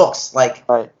off books. Like,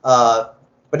 right.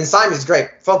 But Insomnia is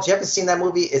great, folks. You haven't seen that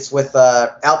movie? It's with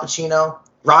Al Pacino.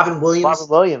 Robin Williams. Robin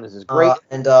Williams is great.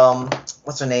 And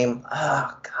what's her name?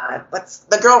 Oh God, what's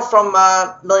the girl from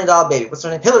 $1 Million Baby? What's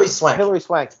her name? Hilary Swank. Hilary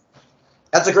Swank.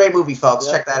 That's a great movie, folks.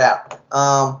 Check that out.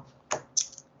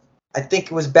 I think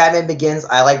it was Batman Begins.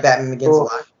 I like Batman Begins a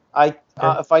lot.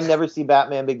 If I never see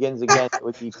Batman Begins again, it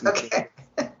would be too okay.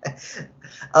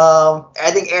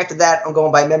 I think after that, I'm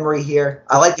going by memory here.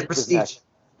 I like The Prestige.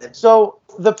 So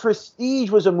The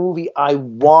Prestige was a movie I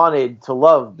wanted to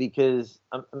love because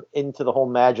I'm into the whole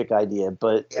magic idea.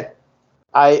 But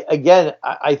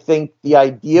I think the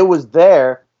idea was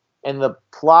there and the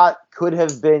plot could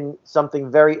have been something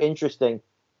very interesting.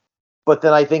 But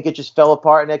then I think it just fell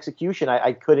apart in execution.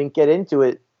 I couldn't get into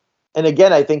it. And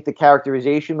again, I think the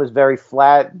characterization was very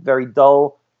flat, very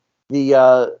dull.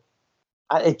 The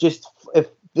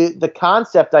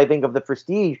concept, I think, of The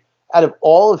Prestige, out of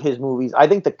all of his movies, I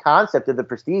think the concept of The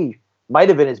Prestige might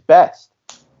have been his best.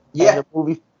 Yeah.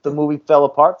 And the movie fell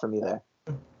apart for me there.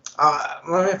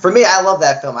 For me, I love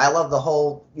that film. I love the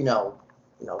whole,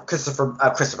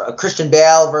 Christian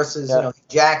Bale versus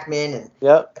Jackman, and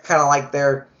kind of like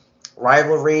their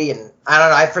rivalry. And I don't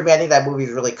know. For me, I think that movie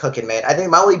is really cooking, man. I think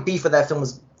my only beef with that film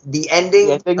was the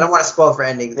ending. I don't want to spoil for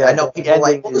ending. I know people are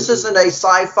like, well, this isn't a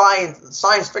sci-fi and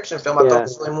science fiction film. I thought it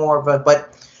was really more of a, but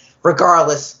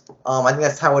regardless, I think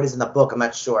that's how it is in the book. I'm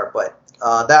not sure, but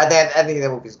I think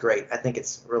that movie is great. I think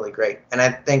it's really great, and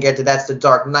I think after that's The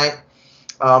Dark Knight.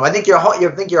 I think your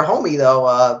homie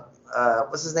though.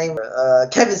 What's his name?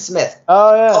 Kevin Smith.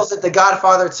 Oh yeah. Calls it the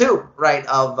Godfather 2, right?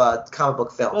 Of comic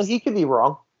book films. Well, he could be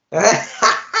wrong.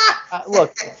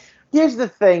 Look, here's the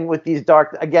thing with these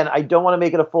again, I don't want to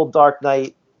make it a full Dark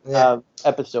Knight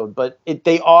episode, but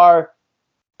they are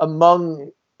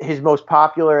among his most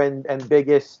popular and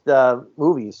biggest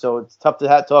movies. So it's tough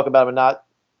to talk about them and not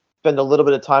spend a little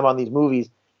bit of time on these movies.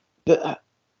 The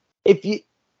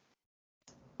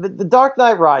Dark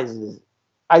Knight Rises,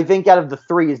 I think out of the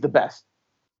three is the best.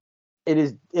 It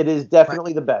is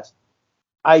definitely the best.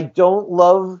 I don't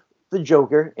love the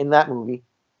Joker in that movie.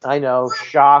 I know,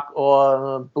 shock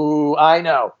or boo. I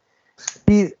know,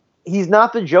 he's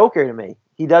not the Joker to me.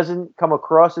 He doesn't come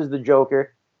across as the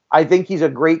Joker. I think he's a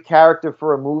great character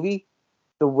for a movie.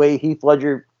 The way Heath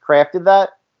Ledger crafted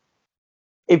that.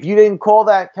 If you didn't call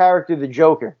that character the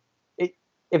Joker,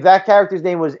 if that character's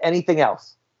name was anything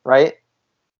else, right?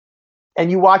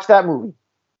 And you watch that movie,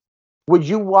 would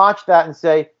you watch that and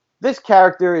say, this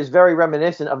character is very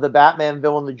reminiscent of the Batman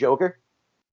villain, the Joker?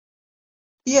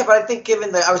 Yeah, but I think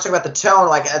I was talking about the tone,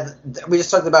 like we just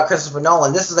talked about Christopher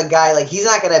Nolan. This is a guy, like, he's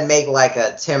not going to make like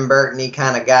a Tim Burton-y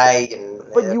kind of guy.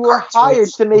 But you were hired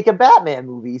to make a Batman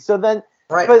movie, so then.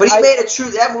 Right, but he made a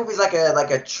true. That movie's like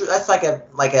a true. That's like a.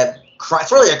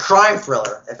 It's really a crime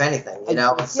thriller, if anything.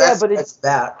 It's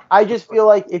that. I just feel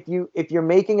like if you're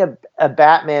making a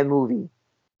Batman movie,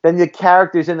 then the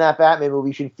characters in that Batman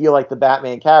movie should feel like the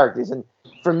Batman characters. And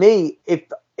for me,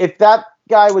 if that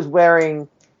guy was wearing,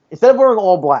 instead of wearing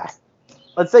all black,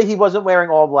 let's say he wasn't wearing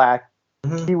all black,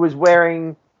 he was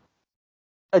wearing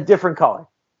a different color.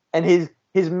 and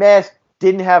his mask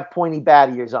didn't have pointy bat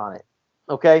ears on it.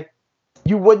 Okay,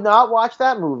 you would not watch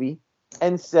that movie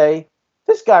and say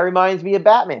this guy reminds me of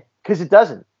Batman, because it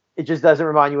doesn't. It just doesn't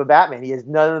remind you of Batman. He has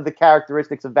none of the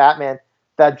characteristics of Batman.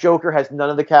 That Joker has none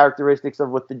of the characteristics of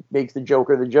what makes the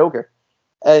Joker the Joker.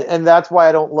 And that's why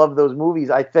I don't love those movies.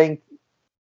 I think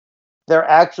they're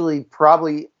actually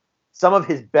probably some of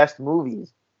his best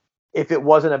movies if it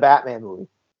wasn't a Batman movie.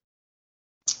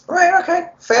 Right, okay.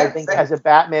 Fair. I think as a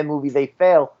Batman movie, they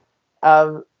fail.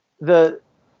 The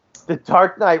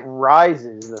Dark Knight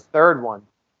Rises, the third one,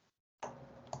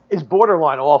 is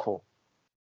borderline awful.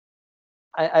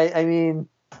 I mean,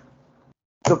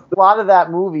 the plot of that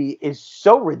movie is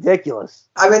so ridiculous.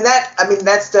 I mean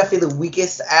that's definitely the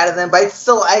weakest out of them, but I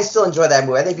still enjoy that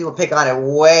movie. I think people pick on it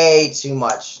way too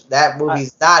much. That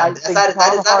movie's that is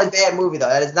not a bad movie though.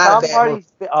 That is not a bad movie.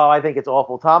 Oh, I think it's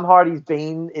awful. Tom Hardy's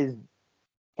Bane is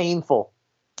painful.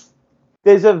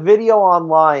 There's a video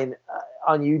online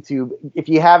on YouTube. If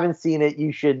you haven't seen it,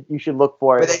 you should look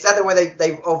for it. But is that the where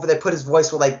they put his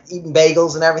voice with like eating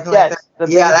bagels and everything like that?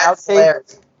 Yeah, that's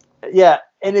hilarious. Yeah,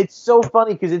 and it's so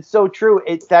funny because it's so true.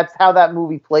 That's how that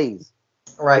movie plays.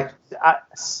 Right.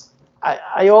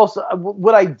 I also,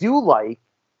 what I do like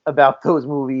about those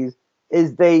movies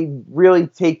is they really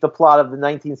take the plot of the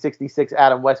 1966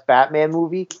 Adam West Batman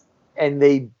movie and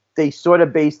they sort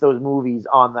of base those movies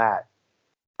on that.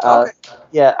 Okay.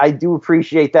 Yeah, I do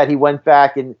appreciate that he went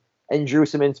back and drew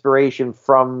some inspiration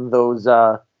from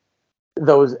that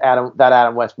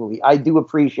Adam West movie. I do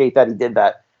appreciate that he did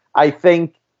that. I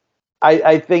think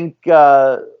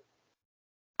Anne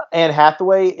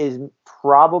Hathaway is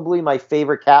probably my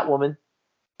favorite Catwoman.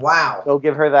 Wow. So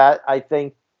give her that. I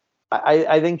think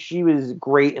she was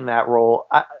great in that role.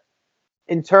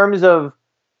 In terms of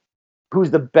who's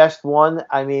the best one,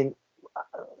 I mean,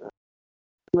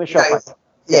 Michelle Pfeiffer.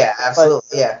 Yeah,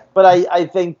 absolutely. But I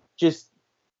think just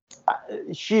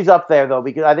she's up there though,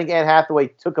 because I think Anne Hathaway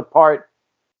took a part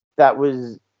that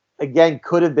was, again,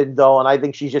 could have been dull, and I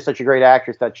think she's just such a great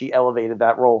actress that she elevated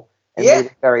that role and made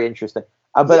it very interesting.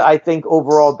 But I think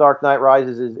overall, Dark Knight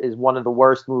Rises is one of the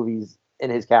worst movies in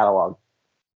his catalog.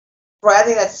 Right, I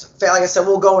think that's fair. Like I said,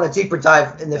 we'll go in a deeper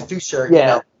dive in the future. Yeah, you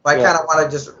know, I kind of want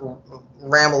to just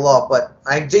ramble off, but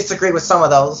I disagree with some of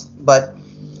those. But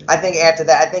I think after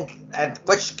that, I think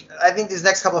these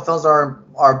next couple of films are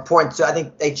important too. I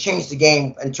think they changed the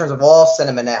game in terms of all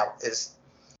cinema now. Is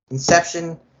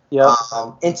Inception,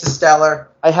 Interstellar.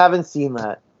 I haven't seen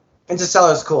that.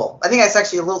 Interstellar is cool. I think that's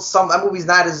actually a little. That movie's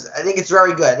not as. I think it's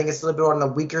very good. I think it's a little bit on the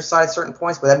weaker side at certain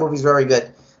points, but that movie's very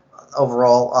good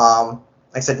overall.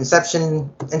 Like I said, Inception,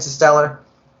 Interstellar,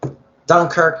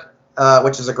 Dunkirk,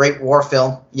 which is a great war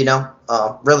film. You know,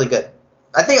 really good.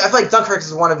 I feel like Dunkirk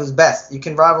is one of his best. You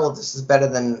can rival this is better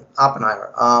than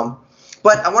Oppenheimer.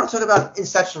 But I want to talk about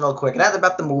Inception real quick, and not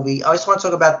about the movie. I just want to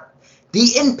talk about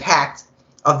the impact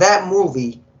of that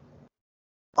movie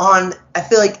on. I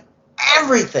feel like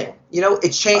everything. You know, it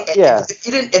changed. Yeah. If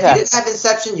you didn't have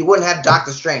Inception, you wouldn't have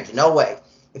Doctor Strange. No way.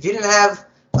 If you didn't have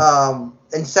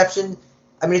Inception,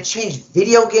 I mean, it changed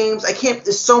video games.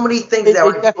 There's so many things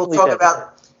that people talk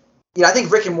about. You know, I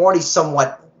think Rick and Morty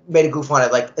somewhat made a goof on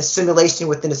it, like a simulation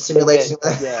within a simulation.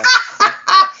 Yeah.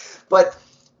 but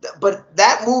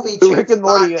that movie. The Rick and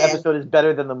Morty episode is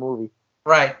better than the movie.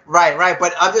 Right.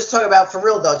 But I'm just talking about for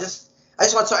real though. I just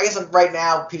want to. I guess right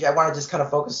now, PJ, I want to just kind of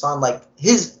focus on like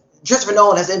Christopher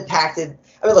Nolan has impacted.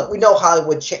 I mean, look, we know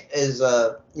Hollywood is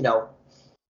you know,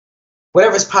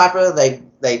 whatever's popular,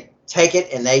 they take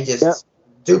it and they just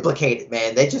duplicate it,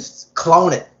 man. They just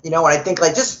clone it, you know. And I think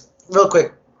like just real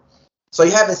quick. So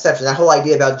you have Inception, that whole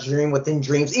idea about dream within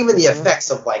dreams, even the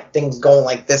effects of like things going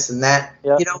like this and that.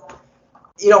 Yep.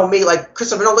 You know me, like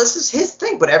Christopher Nolan, this is his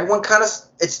thing, but everyone kind of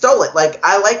stole it. Like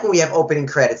I like when we have opening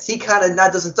credits. He kind of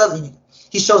doesn't.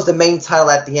 He shows the main title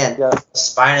at the end. Yeah.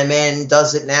 Spider-Man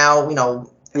does it now. You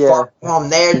know, Far From Home,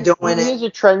 they're doing it. He's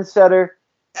a trendsetter.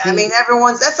 I mean,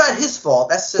 that's not his fault.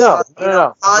 That's just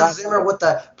Hans Zimmer with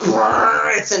the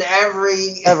it's in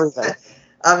everything.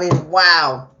 I mean,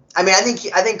 wow. I mean, I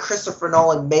think Christopher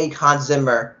Nolan made Hans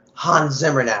Zimmer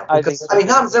now. Because, I mean,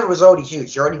 Hans Zimmer was already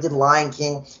huge. He already did Lion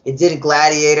King. He did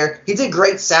Gladiator. He did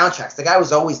great soundtracks. The guy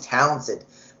was always talented.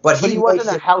 But he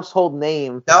wasn't a household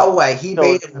name. No way. He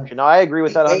made him. No, I agree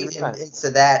with that 100%. Into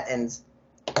that, and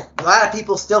a lot of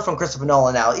people steal from Christopher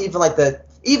Nolan now. Even like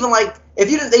if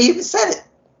you didn't, they even said it.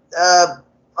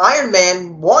 Iron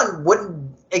Man 1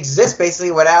 wouldn't exist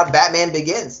basically without Batman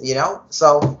Begins. You know,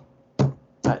 so.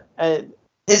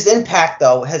 His impact,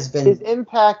 though, has been insane.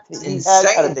 He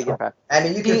has had a big impact. I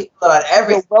mean, you can feel it on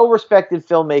everything. He's a well-respected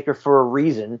filmmaker for a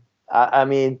reason. I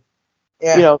mean,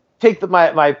 take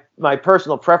my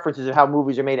personal preferences of how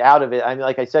movies are made out of it. I mean,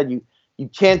 like I said, you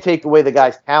can't take away the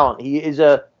guy's talent. He is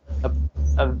a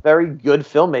very good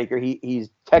filmmaker. He's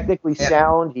technically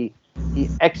sound. He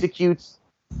executes,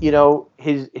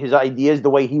 his ideas the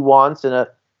way he wants in a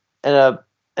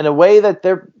way that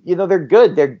they're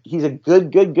good. He's a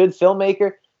good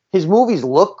filmmaker. His movies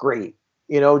look great.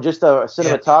 Just a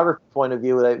cinematography point of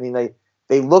view. I mean,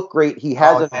 they look great. He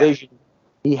has a vision.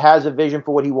 He has a vision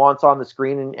for what he wants on the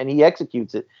screen, and he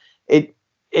executes it.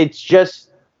 It's just,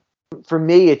 for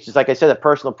me, it's just, like I said, a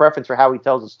personal preference for how he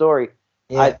tells a story.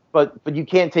 Yeah. But you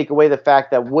can't take away the fact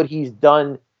that what he's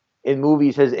done in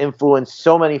movies has influenced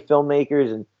so many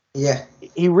filmmakers, and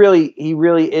he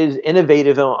really is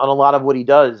innovative on a lot of what he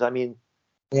does. I mean,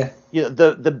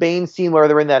 the Bane scene where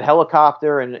they're in that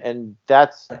helicopter, and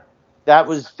that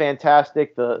was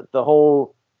fantastic. The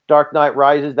whole Dark Knight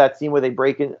Rises, that scene where they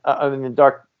break in. The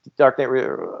Dark Knight,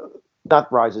 not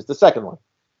Rises, the second one.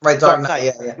 Right, Dark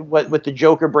Knight. With the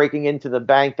Joker breaking into the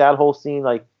bank, that whole scene,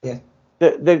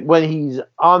 when he's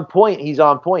on point, he's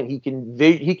on point. He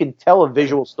can tell a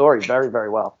visual story very, very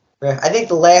well. Yeah, I think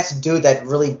the last dude that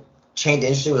really changed the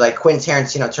industry was Quentin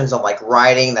Tarantino in terms of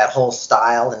writing, that whole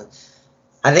style, and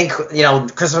I think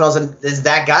Christopher Nolan is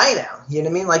that guy now. You know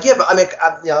what I mean? But I mean,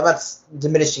 I'm not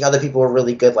diminishing other people who are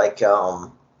really good.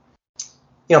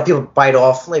 People bite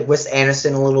off Wes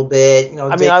Anderson a little bit.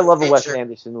 I mean, I love a Wes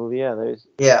Anderson movie.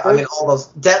 Yeah, I mean, all those.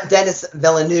 Denis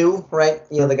Villeneuve, right?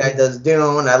 The guy does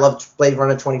Dune. I love Blade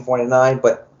Runner 2049.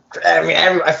 But I mean,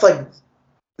 I feel like,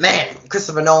 man,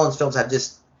 Christopher Nolan's films have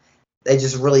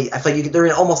really. I feel like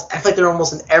they're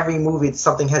almost in every movie that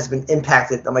something has been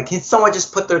impacted. I'm like, can someone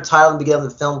just put their title in the beginning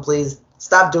of the film, please?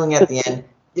 Stop doing it at the end.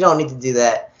 You don't need to do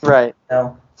that. Right.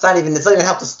 It's not even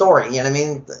help the story. You know what I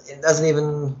mean? It doesn't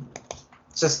even.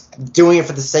 It's just doing it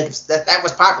for the sake of that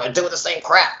was popular. Doing the same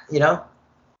crap.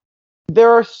 There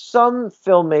are some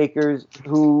filmmakers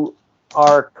who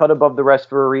are cut above the rest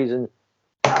for a reason.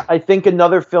 I think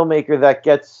another filmmaker that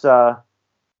gets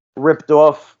ripped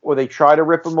off, or they try to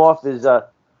rip him off, is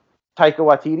Taika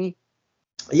Waititi.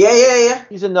 Yeah.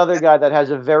 He's another guy that has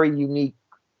a very unique,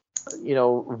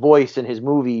 voice in his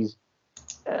movies,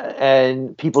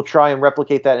 and people try and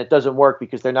replicate that, and it doesn't work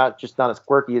because they're not as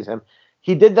quirky as him.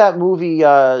 He did that movie,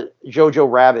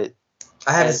 Jojo Rabbit.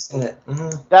 I haven't seen it.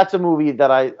 Mm-hmm. That's a movie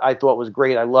that I thought was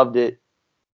great. I loved it.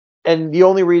 And the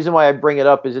only reason why I bring it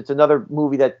up is it's another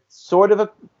movie that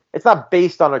it's not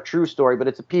based on a true story, but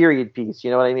it's a period piece. You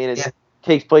know what I mean? It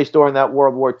takes place during that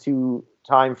World War II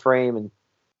time frame, and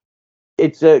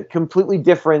it's a completely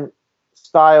different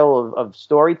style of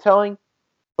storytelling.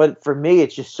 But for me,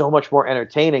 it's just so much more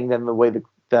entertaining than the way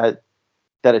that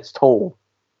it's told.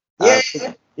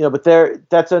 But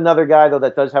that's another guy though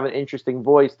that does have an interesting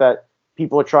voice that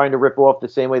people are trying to rip off the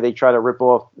same way they try to rip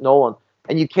off Nolan.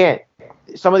 And you can't.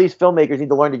 Some of these filmmakers need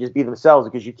to learn to just be themselves,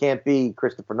 because you can't be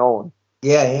Christopher Nolan.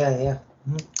 Yeah.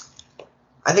 Mm-hmm.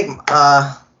 I think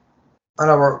I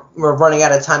know we're running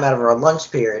out of time out of our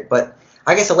lunch period, but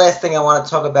I guess the last thing I want to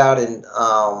talk about, and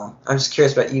I'm just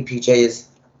curious about you, PJ, is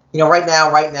right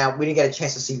now we didn't get a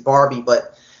chance to see Barbie,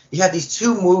 but you have these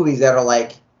two movies that are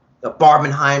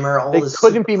Barbenheimer, all this. They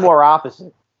couldn't be more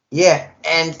opposite. Yeah,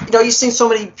 and you've seen so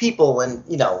many people, and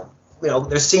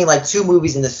they're seeing two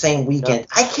movies in the same weekend. Yeah.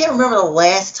 I can't remember the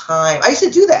last time I used to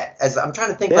do that. As I'm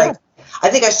trying to think, I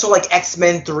think I saw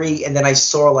X-Men 3, and then I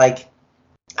saw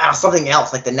something else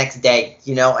the next day.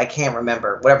 I can't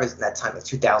remember whatever is in that time,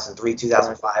 2003,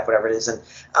 2005, whatever it is, and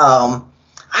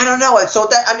I don't know. So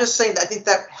that I'm just saying that I think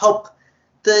that helped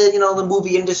the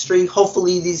movie industry.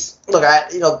 Hopefully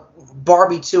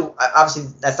Barbie too.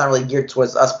 Obviously, that's not really geared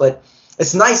towards us, but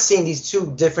it's nice seeing these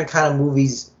two different kind of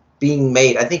movies being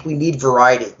made. I think we need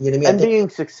variety. You know what I mean? And being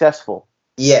successful.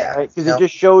 Yeah. Because it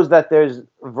just shows that there's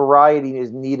variety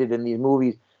is needed in these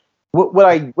movies. What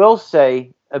I will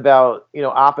say about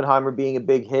Oppenheimer being a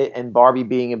big hit and Barbie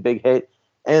being a big hit,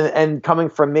 and coming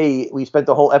from me, we spent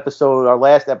the whole episode, our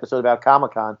last episode, about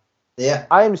Comic-Con. Yeah.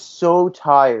 I am so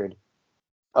tired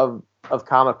of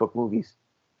comic book movies.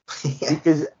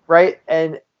 Because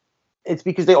and it's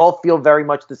because they all feel very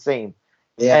much the same.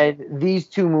 Yeah. And these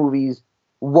two movies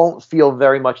won't feel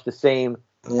very much the same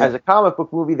as a comic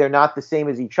book movie. They're not the same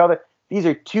as each other. These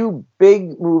are two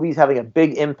big movies having a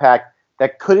big impact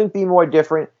that couldn't be more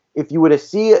different. If you were to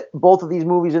see both of these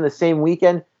movies in the same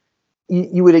weekend,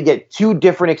 you would get two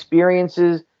different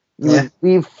experiences. You would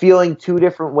leave feeling two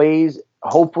different ways,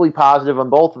 hopefully positive on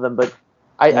both of them. But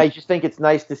I just think it's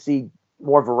nice to see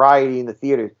more variety in the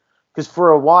theaters. Because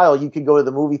for a while, you could go to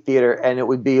the movie theater and it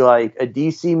would be a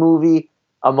DC movie,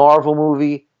 a Marvel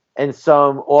movie, and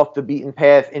some off the beaten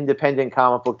path independent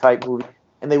comic book type movies,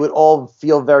 and they would all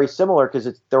feel very similar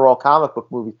because they're all comic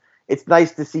book movies. It's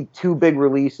nice to see two big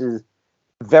releases,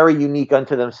 very unique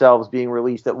unto themselves, being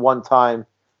released at one time,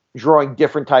 drawing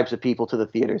different types of people to the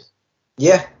theaters.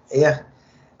 Yeah, yeah.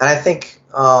 And I think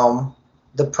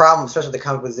the problem, especially with the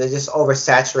comic books, they're just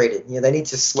oversaturated. They need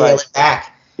to scale it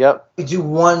back. Yep. We do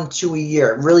 1, 2 a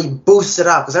year, really boost it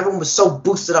up, because everyone was so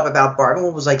boosted up about Barbie.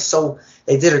 Everyone was like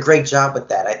they did a great job with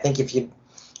that. I think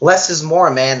less is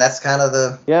more, man. That's kind of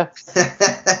the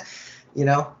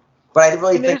But I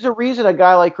really think there's a reason a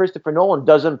guy like Christopher Nolan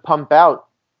doesn't pump out,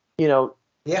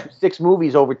 6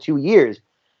 movies over 2 years.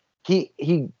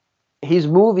 His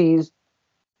movies,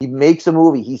 he makes a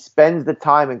movie. He spends the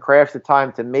time and crafts the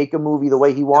time to make a movie the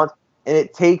way he wants, and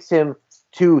it takes him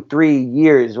 2-3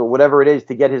 years or whatever it is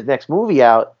to get his next movie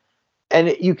out.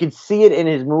 And you can see it in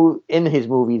his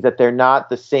movies that they're not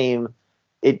the same.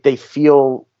 They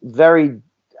feel very,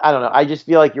 I don't know. I just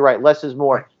feel like you're right. Less is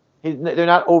more. They're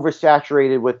not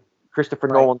oversaturated with Christopher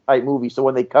Nolan type movies. So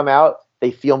when they come out,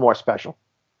 they feel more special.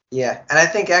 Yeah. And I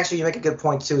think actually you make a good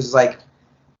point too, is like,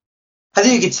 I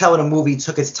think you could tell when a movie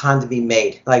took its time to be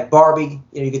made. Like Barbie,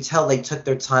 you could tell they took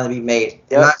their time to be made. Yep.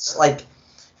 And that's like,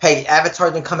 hey,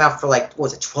 Avatar didn't come out for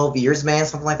 12 years, man?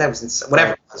 Something like that. It was insane.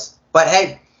 Whatever it was. But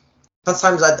hey,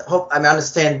 sometimes I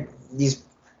understand these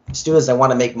studios that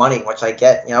want to make money, which I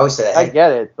get. I always say that. I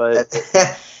get it, but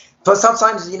but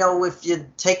sometimes, if you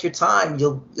take your time,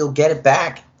 you'll get it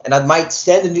back. And I might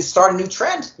start a new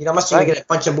trend. I'm not going to get a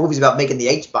bunch of movies about making the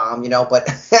H-bomb, but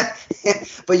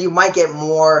but you might get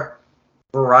more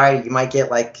variety. You might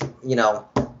get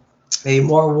maybe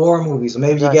more war movies, or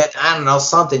maybe you get, I don't know,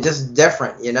 something just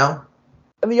different,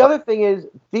 And the other thing is,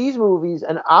 these movies,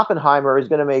 and Oppenheimer is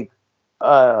going to make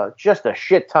just a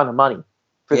shit ton of money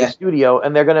for the studio,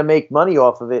 and they're going to make money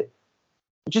off of it.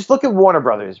 Just look at Warner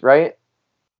Brothers, right?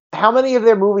 How many of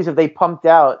their movies have they pumped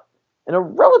out in a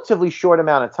relatively short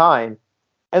amount of time,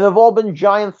 and they've all been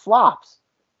giant flops?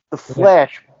 The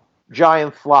Flash,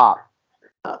 giant flop.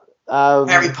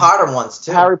 Harry Potter ones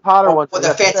too. Harry Potter ones. Well,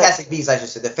 the Fantastic Beasts, I should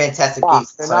say. The Fantastic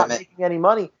Beasts. They're not making any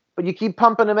money, but you keep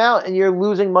pumping them out, and you're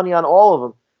losing money on all of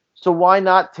them. So why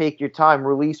not take your time,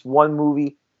 release one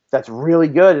movie that's really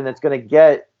good, and it's going to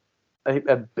get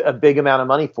a big amount of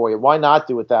money for you? Why not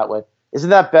do it that way? Isn't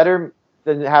that better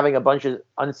than having a bunch of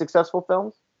unsuccessful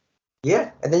films?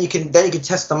 Yeah, and then you can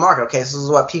test the market. Okay, this is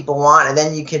what people want, and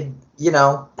then you can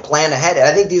plan ahead. And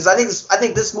I think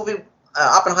this movie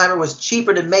Oppenheimer was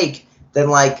cheaper to make than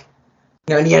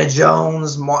Indiana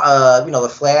Jones, the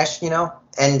Flash, and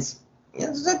it's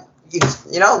they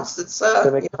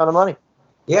make a ton of money.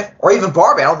 Yeah, or even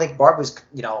Barbie. I don't think Barbie was, I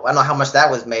don't know how much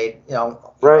that was made,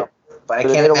 right? But I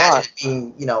can't imagine it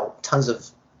being, tons of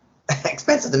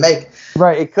expensive to make.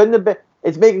 Right. It couldn't have been.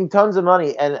 It's making tons of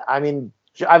money, and I mean,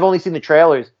 I've only seen the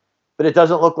trailers, but it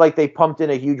doesn't look like they pumped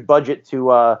in a huge budget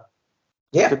to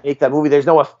make that movie. There's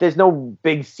no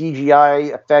big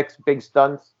CGI effects, big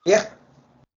stunts. Yeah.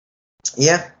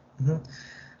 Yeah. Mm-hmm.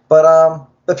 But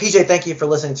PJ, thank you for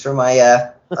listening to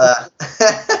my.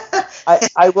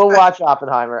 I will watch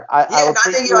Oppenheimer. I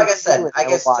think like I said, I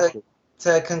guess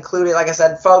to conclude it, like I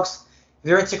said, folks, if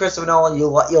you're into Christopher Nolan,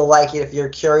 you'll like it. If you're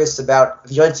if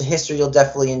you're into history, you'll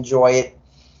definitely enjoy it.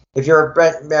 If you're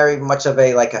very much of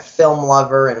a film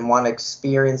lover and want to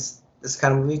experience this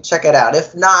kind of movie, check it out.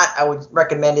 If not, I would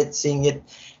recommend seeing it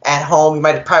at home. You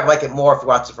might probably like it more if you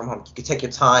watch it from home. You can take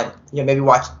your time. Maybe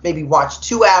watch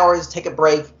 2 hours, take a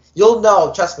break. You'll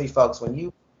know, trust me, folks,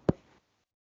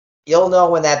 you'll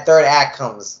know when that third act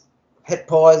comes. Hit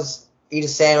pause, eat a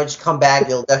sandwich, come back.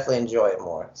 You'll definitely enjoy it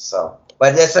more.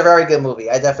 But it's a very good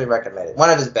movie. I definitely recommend it. One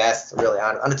of his best, really,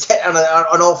 on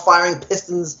all firing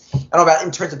pistons. I don't know about in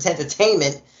terms of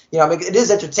entertainment. It is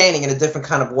entertaining in a different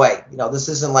kind of way. This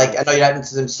isn't I know you're not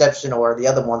into Inception or the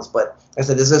other ones, but like I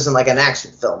said, this isn't like an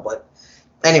action film. But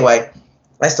anyway,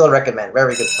 I still recommend.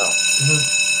 Very good film.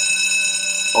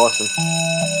 Mm-hmm. Awesome.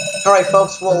 All right,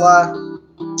 folks. Well,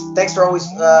 thanks for always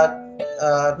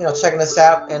checking us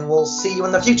out, and we'll see you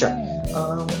in the future.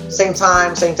 Same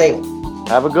time, same table.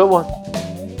 Have a good one.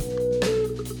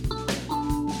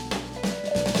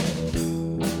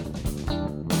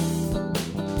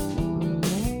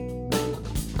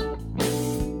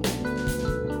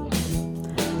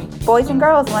 Boys and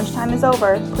girls, lunchtime is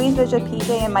over. Please visit PJ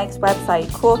and Mike's website,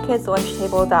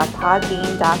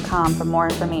 coolkidslunchtable.podbean.com for more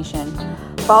information.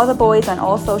 Follow the boys on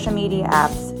all social media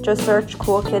apps. Just search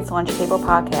Cool Kids Lunch Table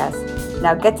Podcast.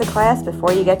 Now get to class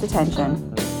before you get detention.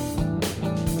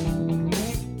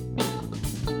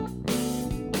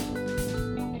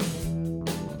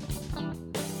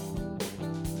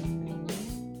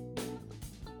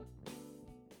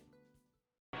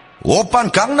 Oppan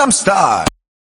Gangnam Style.